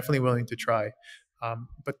commitment, I'm definitely willing to try.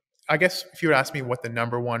 But I guess if you would ask me what the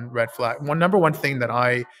number one red flag, number one thing that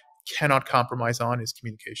I cannot compromise on, is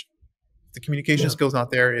communication. If the communication Yeah. skill's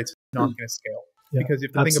not there, it's not going to scale. Yeah, Because you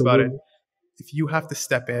have to think about it, absolutely. if you have to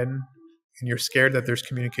step in and you're scared that there's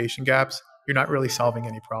communication gaps, you're not really solving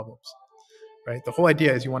any problems, right? The whole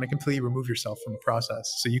idea is you want to completely remove yourself from the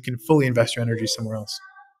process so you can fully invest your energy somewhere else.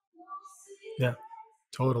 Yeah,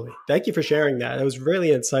 totally. Thank you for sharing that. It was really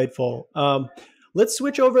insightful. Let's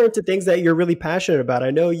switch over into things that you're really passionate about.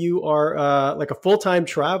 I know you are like a full-time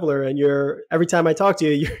traveler, and every time I talk to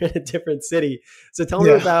you, you're in a different city. So tell me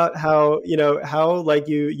Yeah. about how like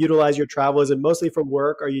you utilize your travel. Is it mostly for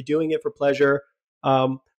work? Are you doing it for pleasure?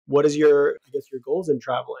 What is your goals in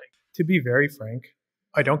traveling? To be very frank,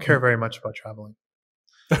 I don't care very much about traveling.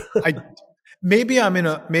 I maybe I'm in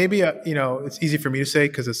a maybe a, it's easy for me to say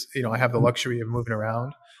because it's I have the luxury of moving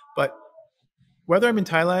around, but whether I'm in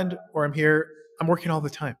Thailand or I'm here, I'm working all the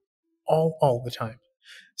time, all the time.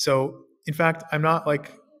 So in fact, I'm not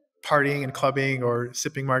like partying and clubbing or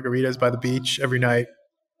sipping margaritas by the beach every night,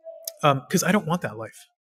 because I don't want that life,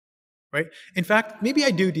 right? In fact, maybe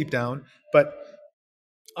I do deep down, but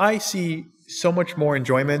I see so much more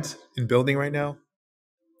enjoyment in building right now.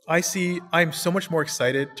 I'm so much more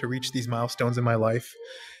excited to reach these milestones in my life,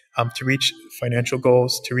 to reach financial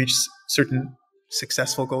goals, to reach certain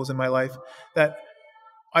successful goals in my life, that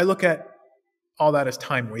I look at all that as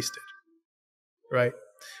time wasted, right?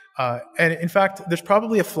 And in fact, there's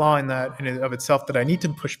probably a flaw in that in and of itself, that I need to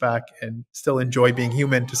push back and still enjoy being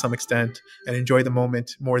human to some extent and enjoy the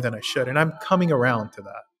moment more than I should. And I'm coming around to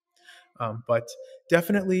that. But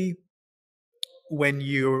definitely, when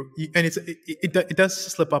and it does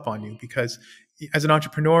slip up on you, because as an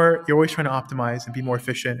entrepreneur, you're always trying to optimize and be more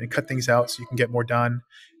efficient and cut things out so you can get more done.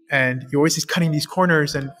 And you're always just cutting these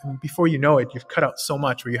corners. And before you know it, you've cut out so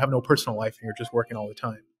much where you have no personal life and you're just working all the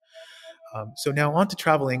time. So now on to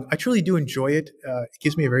traveling. I truly do enjoy it. It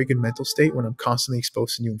gives me a very good mental state when I'm constantly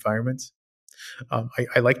exposed to new environments.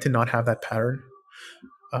 I like to not have that pattern.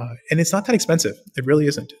 And it's not that expensive. It really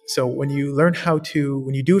isn't. So when you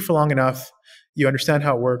when you do it for long enough, you understand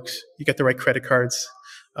how it works. You get the right credit cards.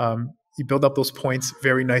 You build up those points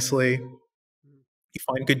very nicely. You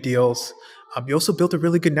find good deals. You also built a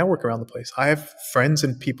really good network around the place. I have friends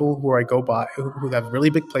and people who I go by who have really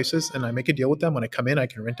big places, and I make a deal with them. When I come in, I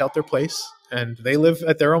can rent out their place, and they live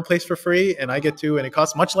at their own place for free, and I get to, and it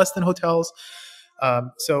costs much less than hotels.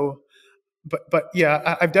 But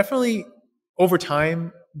yeah, I've definitely over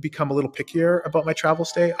time become a little pickier about my travel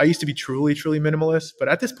stay. I used to be truly minimalist, but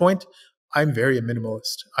at this point, I'm very a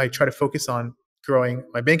minimalist. I try to focus on growing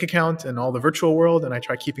my bank account and all the virtual world, and I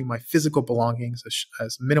try keeping my physical belongings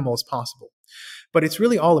as minimal as possible. But it's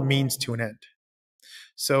really all a means to an end.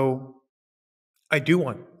 So I do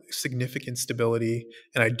want significant stability,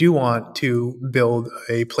 and I do want to build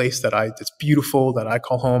a place that's beautiful, that I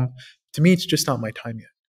call home. To me, it's just not my time yet.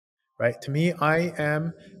 Right? To me,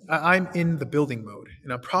 I'm in the building mode,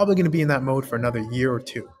 and I'm probably going to be in that mode for another year or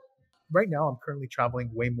two. Right now, I'm currently traveling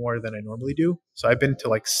way more than I normally do. So I've been to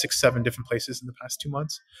like 6, 7 different places in the past 2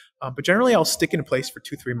 months. But generally, I'll stick in a place for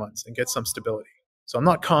 2, 3 months and get some stability. So I'm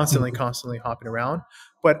not constantly hopping around.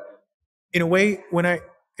 But in a way,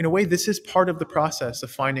 this is part of the process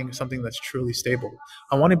of finding something that's truly stable.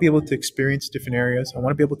 I want to be able to experience different areas. I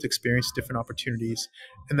want to be able to experience different opportunities.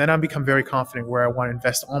 And then I become very confident where I want to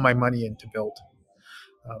invest all my money in to build.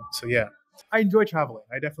 So yeah, I enjoy traveling.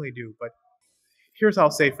 I definitely do. But here's what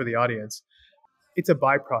I'll say for the audience. It's a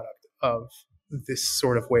byproduct of this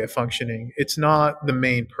sort of way of functioning. It's not the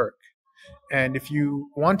main perk. And if you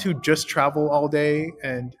want to just travel all day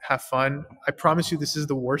and have fun, I promise you this is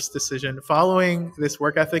the worst decision. Following this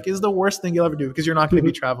work ethic is the worst thing you'll ever do, because you're not going to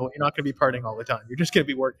be traveling. You're not going to be partying all the time. You're just going to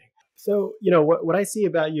be working. So, what I see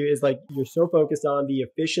about you is like you're so focused on the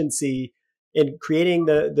efficiency in creating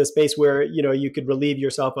the space where, you could relieve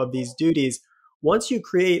yourself of these duties. Once you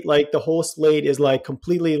create, like, the whole slate is like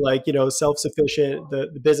completely like, self-sufficient,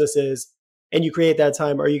 the businesses, and you create that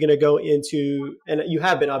time, are you going to go into, and you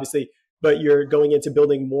have been obviously, but you're going into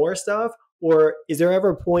building more stuff? Or is there ever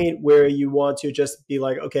a point where you want to just be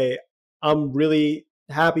like, okay, I'm really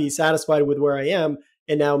happy, satisfied with where I am,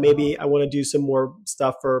 and now maybe I want to do some more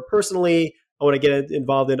stuff for personally. I want to get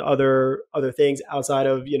involved in other things outside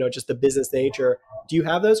of, just the business nature. Do you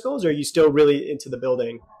have those goals, or are you still really into the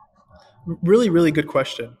building? Really good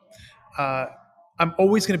question. Uh, I'm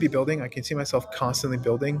always going to be building. I can see myself constantly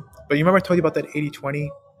building. But you remember I told you about that 80/20?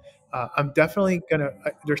 I'm definitely going to,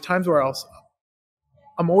 there's times where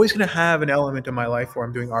I'm always going to have an element in my life where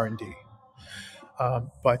I'm doing R&D.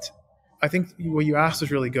 But I think what you asked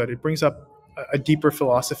is really good. It brings up a deeper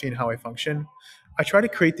philosophy in how I function. I try to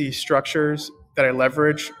create these structures that I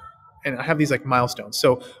leverage, and I have these like milestones.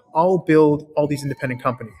 So I'll build all these independent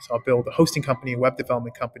companies. I'll build a hosting company, a web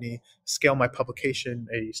development company, scale my publication,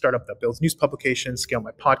 a startup that builds news publications, scale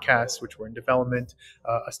my podcasts, which were in development,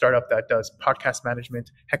 a startup that does podcast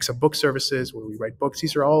management, Hexa Book Services, where we write books.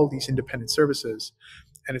 These are all these independent services.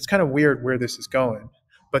 And it's kind of weird where this is going.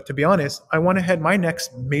 But to be honest, I want to head, my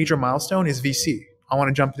next major milestone is VC. I want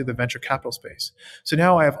to jump into the venture capital space. So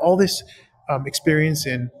now I have all this experience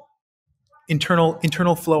in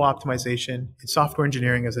internal flow optimization, in software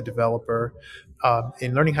engineering as a developer,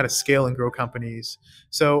 in learning how to scale and grow companies.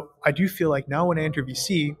 So I do feel like now when I enter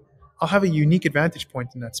VC, I'll have a unique advantage point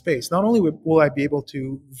in that space. Not only will I be able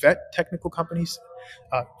to vet technical companies,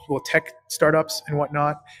 tech startups and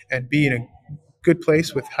whatnot, and be in a good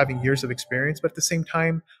place with having years of experience, but at the same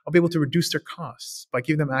time, I'll be able to reduce their costs by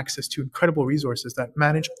giving them access to incredible resources that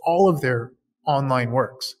manage all of their online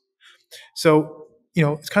works. So,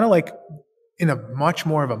 it's kind of like in a much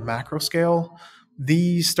more of a macro scale,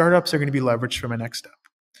 these startups are going to be leveraged for my next step.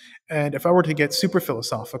 And if I were to get super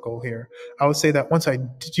philosophical here, I would say that once I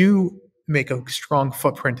do make a strong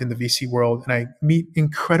footprint in the VC world and I meet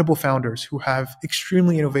incredible founders who have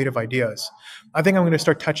extremely innovative ideas, I think I'm going to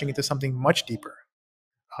start touching into something much deeper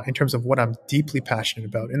in terms of what I'm deeply passionate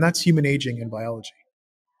about, and that's human aging and biology.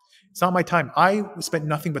 It's not my time. I spent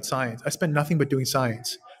nothing but science. I spent nothing but doing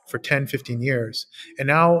science for 10, 15 years. And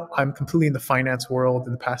now I'm completely in the finance world.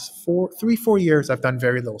 In the past 4 years, I've done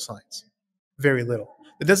very little science. Very little.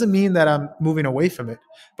 It doesn't mean that I'm moving away from it.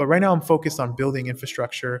 But right now I'm focused on building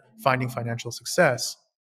infrastructure, finding financial success.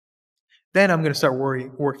 Then I'm going to start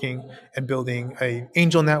working and building a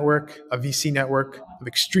angel network, a VC network of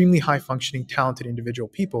extremely high functioning, talented individual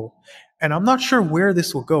people. And I'm not sure where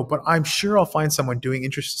this will go, but I'm sure I'll find someone doing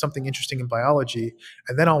something interesting in biology.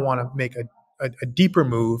 And then I'll want to make a deeper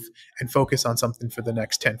move and focus on something for the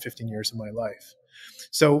next 10, 15 years of my life.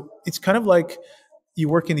 So it's kind of like you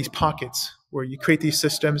work in these pockets where you create these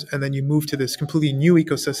systems and then you move to this completely new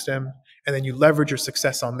ecosystem and then you leverage your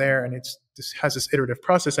success on there. And this has this iterative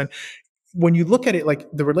process. And when you look at it, like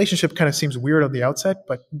the relationship kind of seems weird on the outset,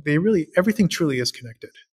 but everything truly is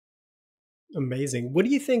connected. Amazing. What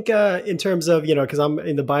do you think in terms of, because I'm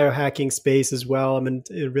in the biohacking space as well.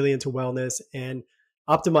 Really into wellness and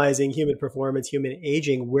optimizing human performance, human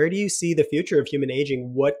aging. Where do you see the future of human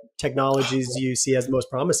aging? What technologies do you see as most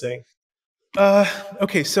promising?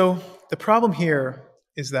 Okay, so the problem here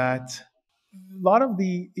is that a lot of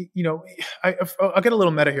I'll get a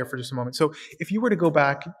little meta here for just a moment. So if you were to go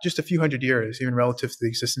back just a few hundred years, even relative to the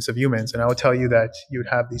existence of humans, and I would tell you that you would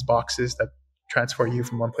have these boxes that transport you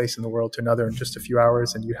from one place in the world to another in just a few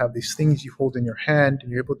hours, and you have these things you hold in your hand,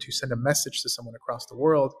 and you're able to send a message to someone across the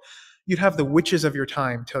world, you'd have the witches of your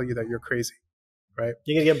time tell you that you're crazy, right?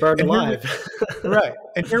 You're going to get burned alive. Right.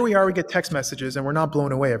 And here we are, we get text messages and we're not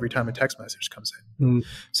blown away every time a text message comes in. Mm.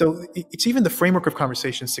 So it's even the framework of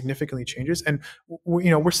conversation significantly changes. And,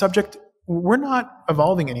 we're not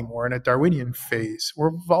evolving anymore in a Darwinian phase. We're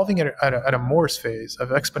evolving at a Morse phase of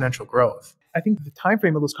exponential growth. I think the time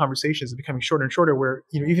frame of those conversations is becoming shorter and shorter where,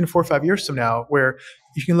 even 4 or 5 years from now, where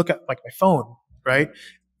you can look at like my phone, right?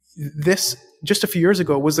 This just a few years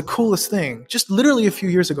ago was the coolest thing. Just literally a few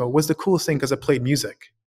years ago was the coolest thing because it played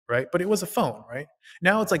music, right? But it was a phone, right?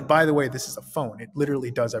 Now it's like, by the way, this is a phone. It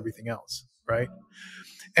literally does everything else, right?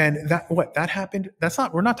 And that happened.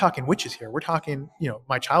 We're not talking witches here. We're talking,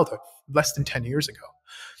 my childhood, less than 10 years ago.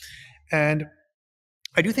 And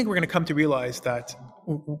I do think we're going to come to realize that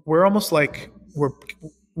we're almost like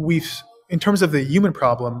in terms of the human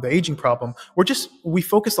problem, the aging problem, we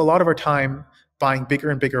focused a lot of our time buying bigger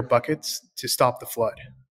and bigger buckets to stop the flood.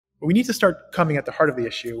 But we need to start coming at the heart of the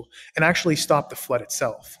issue and actually stop the flood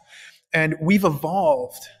itself. And we've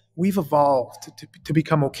evolved to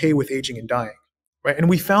become okay with aging and dying, right? And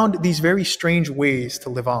we found these very strange ways to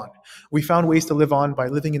live on. We found ways to live on by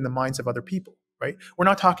living in the minds of other people, right? We're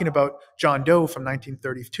not talking about John Doe from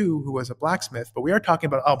 1932, who was a blacksmith, but we are talking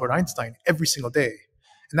about Albert Einstein every single day.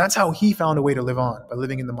 And that's how he found a way to live on, by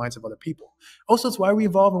living in the minds of other people. Also, it's why we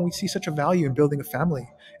evolve and we see such a value in building a family.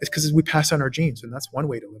 It's because we pass on our genes, and that's one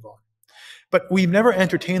way to live on. But we've never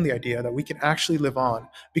entertained the idea that we can actually live on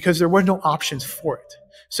because there were no options for it.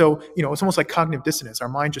 So, it's almost like cognitive dissonance. Our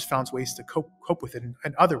mind just found ways to cope with it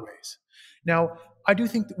in other ways. Now, I do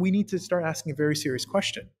think that we need to start asking a very serious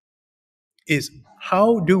question. Is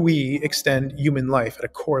how do we extend human life at a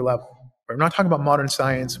core level? We're not talking about modern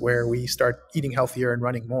science where we start eating healthier and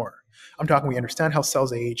running more. I'm talking we understand how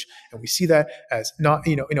cells age, and we see that as not,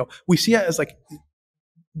 we see it as like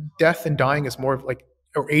death and dying as more of like,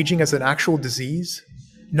 or aging as an actual disease,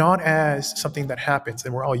 not as something that happens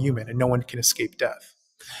and we're all human and no one can escape death.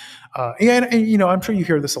 And I'm sure you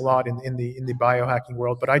hear this a lot in the biohacking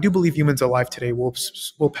world, but I do believe humans alive today will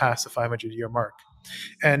pass the 500-year mark.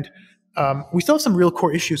 And we still have some real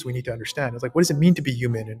core issues we need to understand. It's like, what does it mean to be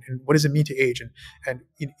human, and what does it mean to age? And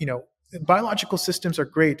biological systems are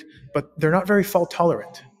great, but they're not very fault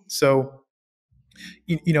tolerant. So,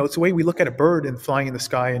 it's the way we look at a bird and flying in the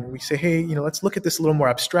sky, and we say, hey, let's look at this a little more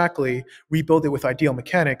abstractly, rebuild it with ideal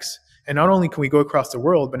mechanics, and not only can we go across the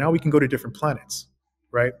world, but now we can go to different planets.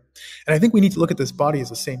 Right? And I think we need to look at this body as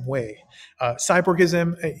the same way.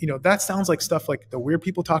 Cyborgism, that sounds like stuff like the weird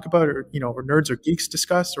people talk about, or nerds or geeks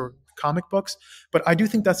discuss, or comic books. But I do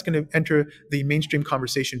think that's going to enter the mainstream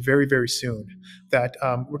conversation very, very soon. That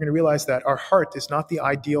we're going to realize that our heart is not the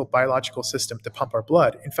ideal biological system to pump our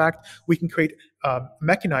blood. In fact, we can create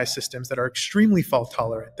mechanized systems that are extremely fault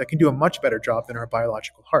tolerant, that can do a much better job than our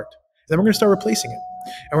biological heart. And then we're going to start replacing it.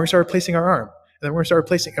 And we're going to start replacing our arm. And then we're going to start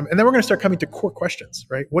replacing them. And then we're going to start coming to core questions,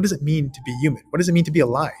 right? What does it mean to be human? What does it mean to be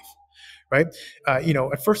alive, right?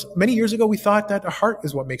 At first, many years ago, we thought that a heart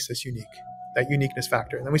is what makes us unique, that uniqueness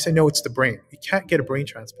factor. And then we say, no, it's the brain. We can't get a brain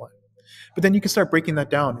transplant. But then you can start breaking that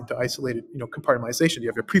down into isolated, compartmentalization. You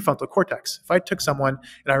have your prefrontal cortex. If I took someone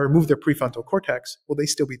and I removed their prefrontal cortex, will they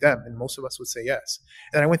still be them? And most of us would say yes.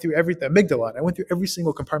 And I went through the amygdala, and I went through every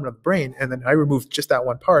single compartment of the brain, and then I removed just that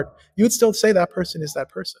one part. You would still say that person is that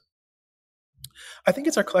person. I think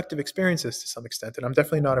it's our collective experiences to some extent, and I'm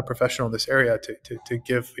definitely not a professional in this area to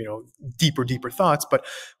give deeper thoughts. But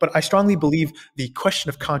I strongly believe the question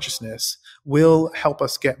of consciousness will help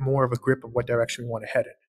us get more of a grip of what direction we want to head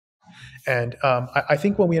in. And I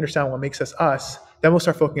think when we understand what makes us us, then we'll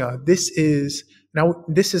start focusing on this is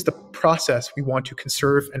the process we want to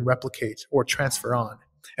conserve and replicate or transfer on.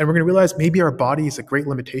 And we're going to realize maybe our body is a great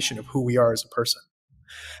limitation of who we are as a person.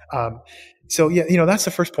 So yeah, that's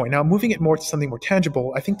the first point. Now, moving it more to something more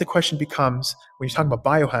tangible, I think the question becomes, when you're talking about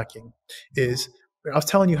biohacking, is I was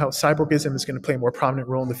telling you how cyborgism is going to play a more prominent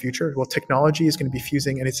role in the future. Well, technology is going to be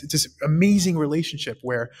fusing, and it's this amazing relationship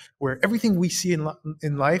where everything we see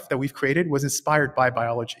in life that we've created was inspired by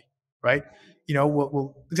biology, right?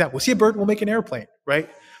 We'll see a bird, we'll make an airplane, right?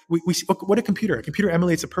 We see, what a computer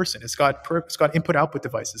emulates a person. It's got input output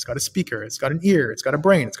devices. It's got a speaker. It's got an ear. It's got a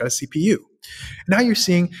brain. It's got a CPU. Now you're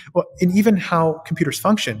seeing, and even how computers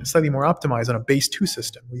function is slightly more optimized on a base 2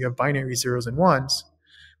 system where you have binary zeros and ones.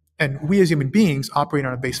 And we as human beings operate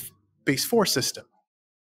on a base 4 system,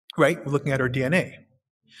 right? We're looking at our DNA.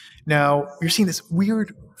 Now you're seeing this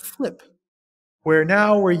weird flip where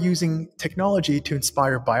now we're using technology to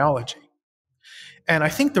inspire biology. And I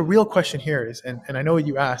think the real question here is, and I know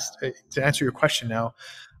you asked to answer your question now,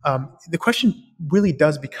 the question really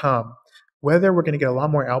does become whether we're going to get a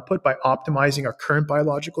lot more output by optimizing our current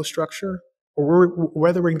biological structure, or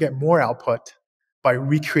whether we're going to get more output by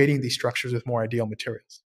recreating these structures with more ideal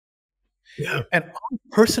materials. Yeah. And I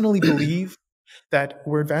personally believe that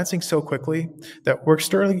we're advancing so quickly that we're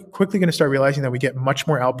quickly going to start realizing that we get much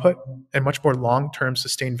more output and much more long-term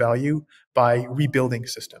sustained value by rebuilding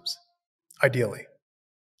systems, ideally.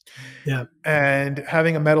 Yeah. And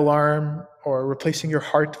having a metal arm or replacing your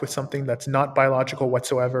heart with something that's not biological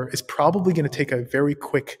whatsoever is probably going to take a very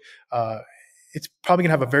quick, it's probably going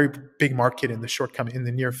to have a very big market in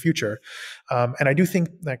the near future. And I do think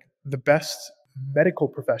like the best medical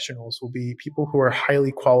professionals will be people who are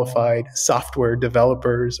highly qualified software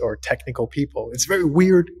developers or technical people. It's a very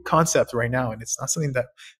weird concept right now, and it's not something that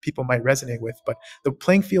people might resonate with, but the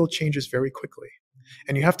playing field changes very quickly.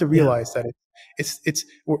 And you have to realize that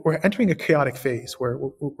we're entering a chaotic phase where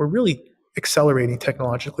we're really accelerating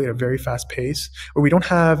technologically at a very fast pace, where we don't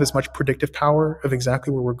have as much predictive power of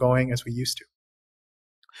exactly where we're going as we used to.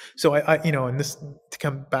 So and this, to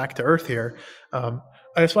come back to earth here,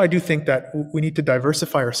 that's why I do think that we need to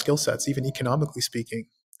diversify our skill sets, even economically speaking,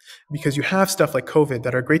 because you have stuff like COVID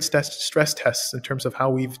that are great stress tests in terms of how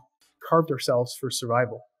we've carved ourselves for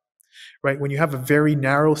survival. Right? When you have a very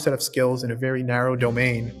narrow set of skills in a very narrow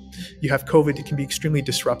domain, you have COVID, it can be extremely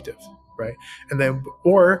disruptive, right? And then,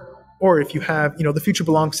 or if you have, the future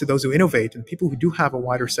belongs to those who innovate and people who do have a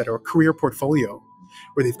wider set or a career portfolio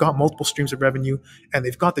where they've got multiple streams of revenue and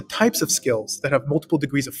they've got the types of skills that have multiple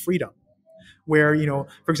degrees of freedom. Where,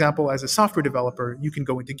 for example, as a software developer, you can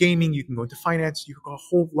go into gaming, you can go into finance, you've got a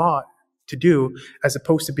whole lot to do, as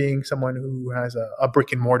opposed to being someone who has a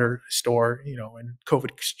brick and mortar store, and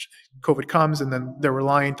COVID comes and then they're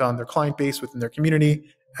reliant on their client base within their community,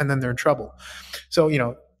 and then they're in trouble. So,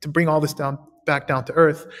 to bring all this back down to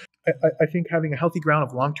earth, I think having a healthy ground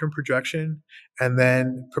of long-term projection and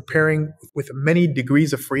then preparing with many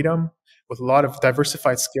degrees of freedom, with a lot of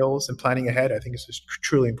diversified skills and planning ahead, I think is just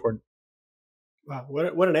truly important. Wow,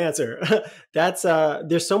 what an answer. That's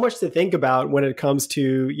there's so much to think about when it comes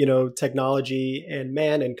to, technology and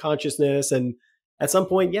man and consciousness. And at some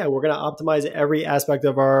point, yeah, we're going to optimize every aspect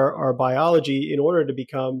of our biology in order to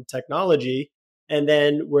become technology. And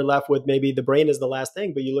then we're left with maybe the brain is the last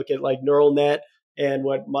thing. But you look at like neural net and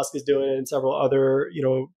what Musk is doing and several other,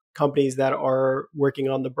 companies that are working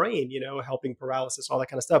on the brain, helping paralysis, all that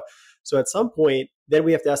kind of stuff. So at some point, then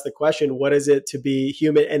we have to ask the question, what is it to be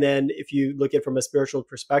human? And then if you look at it from a spiritual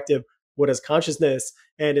perspective, what is consciousness?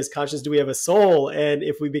 And is conscious, do we have a soul? And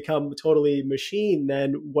if we become totally machine,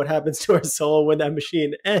 then what happens to our soul when that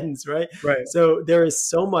machine ends, right? Right. So there is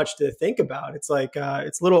so much to think about. It's like,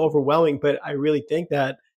 it's a little overwhelming, but I really think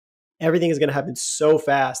that everything is going to happen so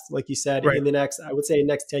fast. Like you said, Right. in the next, I would say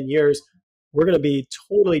next 10 years, we're going to be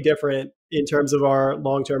totally different in terms of our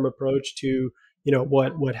long-term approach to,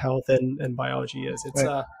 what health and biology is. It's,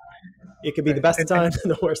 Right. It could be the best of times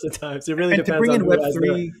and the worst of times. It really And to depends bring on in who has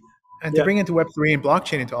Web3 and to bring into Web3 and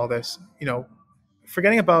blockchain into all this,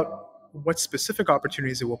 forgetting about what specific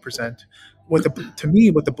opportunities it will present. To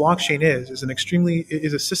me, what the blockchain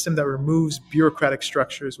is a system that removes bureaucratic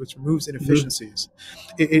structures, which removes inefficiencies.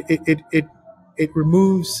 It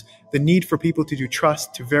removes the need for people to do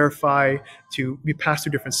trust, to verify, to be passed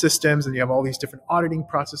through different systems, and you have all these different auditing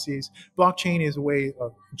processes. Blockchain is a way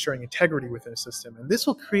of ensuring integrity within a system, and this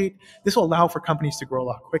will allow for companies to grow a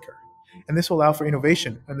lot quicker, and this will allow for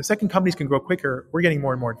innovation. And the second companies can grow quicker, we're getting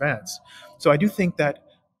more and more advanced. So I do think that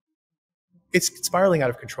it's spiraling out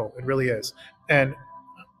of control. It really is. And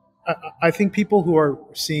I think people who are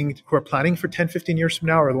planning for 10, 15 years from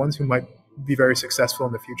now are the ones who might be very successful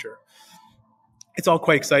in the future. It's all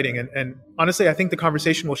quite exciting. And honestly, I think the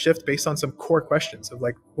conversation will shift based on some core questions of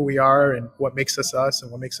like who we are and what makes us us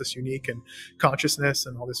and what makes us unique and consciousness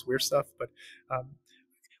and all this weird stuff. But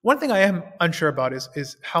one thing I am unsure about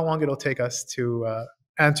is how long it'll take us to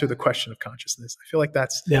answer the question of consciousness. I feel like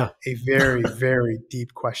that's a very, very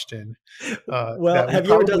deep question. Well, have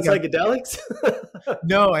you ever done psychedelics?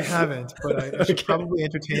 No, I haven't, but I should probably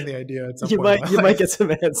entertain the idea at some point. You might get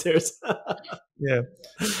some answers. Yeah.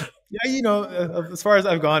 Yeah, as far as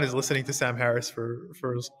I've gone is listening to Sam Harris for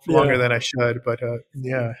longer than I should, but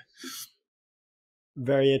yeah.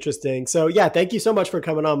 Very interesting. So yeah, thank you so much for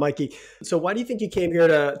coming on, Mikey. So why do you think you came here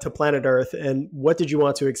to planet Earth, and what did you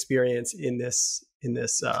want to experience in this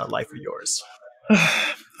life of yours?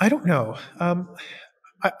 I don't know.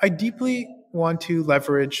 I deeply want to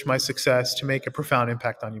leverage my success to make a profound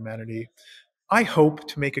impact on humanity. I hope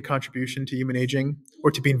to make a contribution to human aging,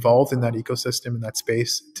 or to be involved in that ecosystem, in that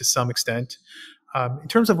space to some extent. In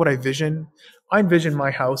terms of what I envision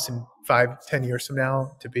my house in 5-10 years from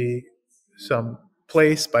now to be some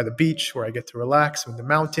place by the beach where I get to relax with the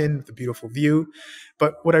mountain, with the beautiful view.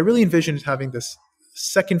 But what I really envision is having this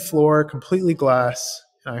second floor, completely glass,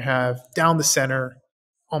 and I have down the center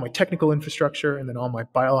all my technical infrastructure and then all my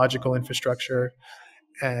biological infrastructure.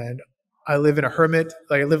 And I live in a hermit.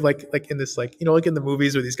 Like I live like in this, like in the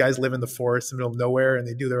movies where these guys live in the forest in the middle of nowhere and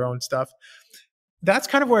they do their own stuff. That's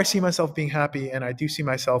kind of where I see myself being happy. And I do see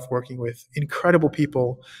myself working with incredible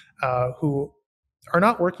people who are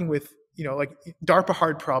not working with, like DARPA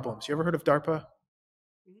hard problems. You ever heard of DARPA?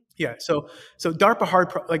 Yeah, so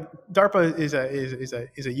DARPA is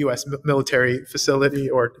a U.S. military facility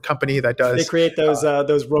or company that does. They create those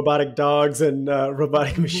robotic dogs and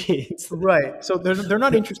robotic machines. Right. So they're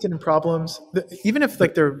not interested in problems, even if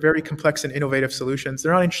like they're very complex and innovative solutions.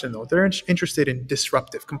 They're not interested in those. They're interested in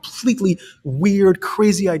disruptive, completely weird,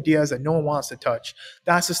 crazy ideas that no one wants to touch.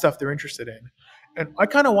 That's the stuff they're interested in. And I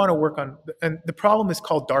kind of want to work on, and the problem is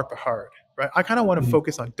called DARPA hard. Right? I kind of want to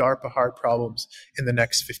focus on DARPA hard problems in the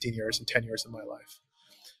next 15 years and 10 years of my life.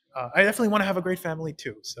 I definitely want to have a great family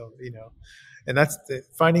too. So, and that's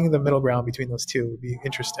finding the middle ground between those two would be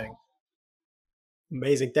interesting.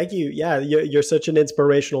 Amazing. Thank you. Yeah, you're such an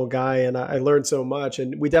inspirational guy, and I learned so much.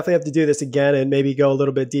 And we definitely have to do this again and maybe go a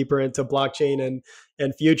little bit deeper into blockchain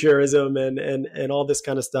and futurism and all this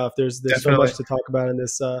kind of stuff. There's so much to talk about in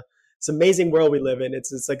this it's an amazing world we live in.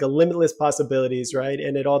 It's like a limitless possibilities, right?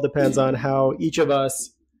 And it all depends on how each of us,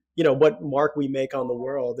 what mark we make on the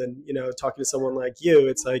world. And, talking to someone like you,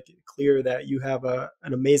 it's like clear that you have an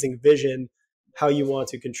amazing vision, how you want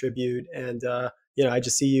to contribute. And, I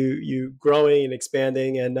just see you growing and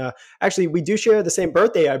expanding. And actually, we do share the same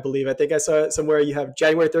birthday, I believe. I think I saw it somewhere you have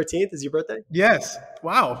January 13th is your birthday? Yes.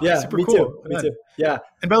 Wow. Yeah, super me cool. too. Me too. Yeah.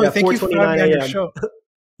 And by the way, thank you for having me on your show.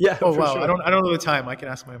 Yeah. Oh wow! Sure. I don't know the time. I can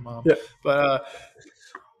ask my mom. Yeah. But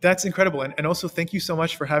that's incredible. And also thank you so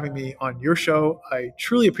much for having me on your show. I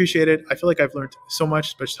truly appreciate it. I feel like I've learned so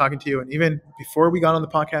much by just talking to you. And even before we got on the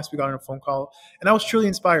podcast, we got on a phone call, and I was truly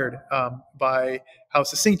inspired by how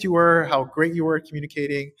succinct you were, how great you were at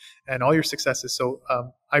communicating, and all your successes. So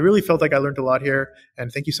I really felt like I learned a lot here.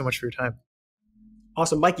 And thank you so much for your time.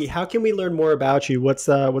 Awesome, Mikey. How can we learn more about you? What's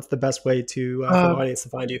the best way to for the audience to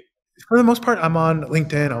find you? For the most part, I'm on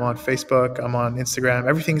LinkedIn, I'm on Facebook, I'm on Instagram.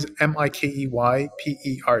 Everything's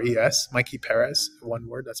MikeyPeres, Mikey Peres, one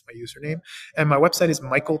word, that's my username. And my website is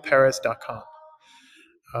michaelperes.com,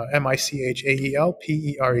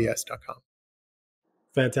 MICHAELPERES.com.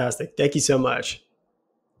 Fantastic. Thank you so much.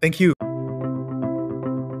 Thank you.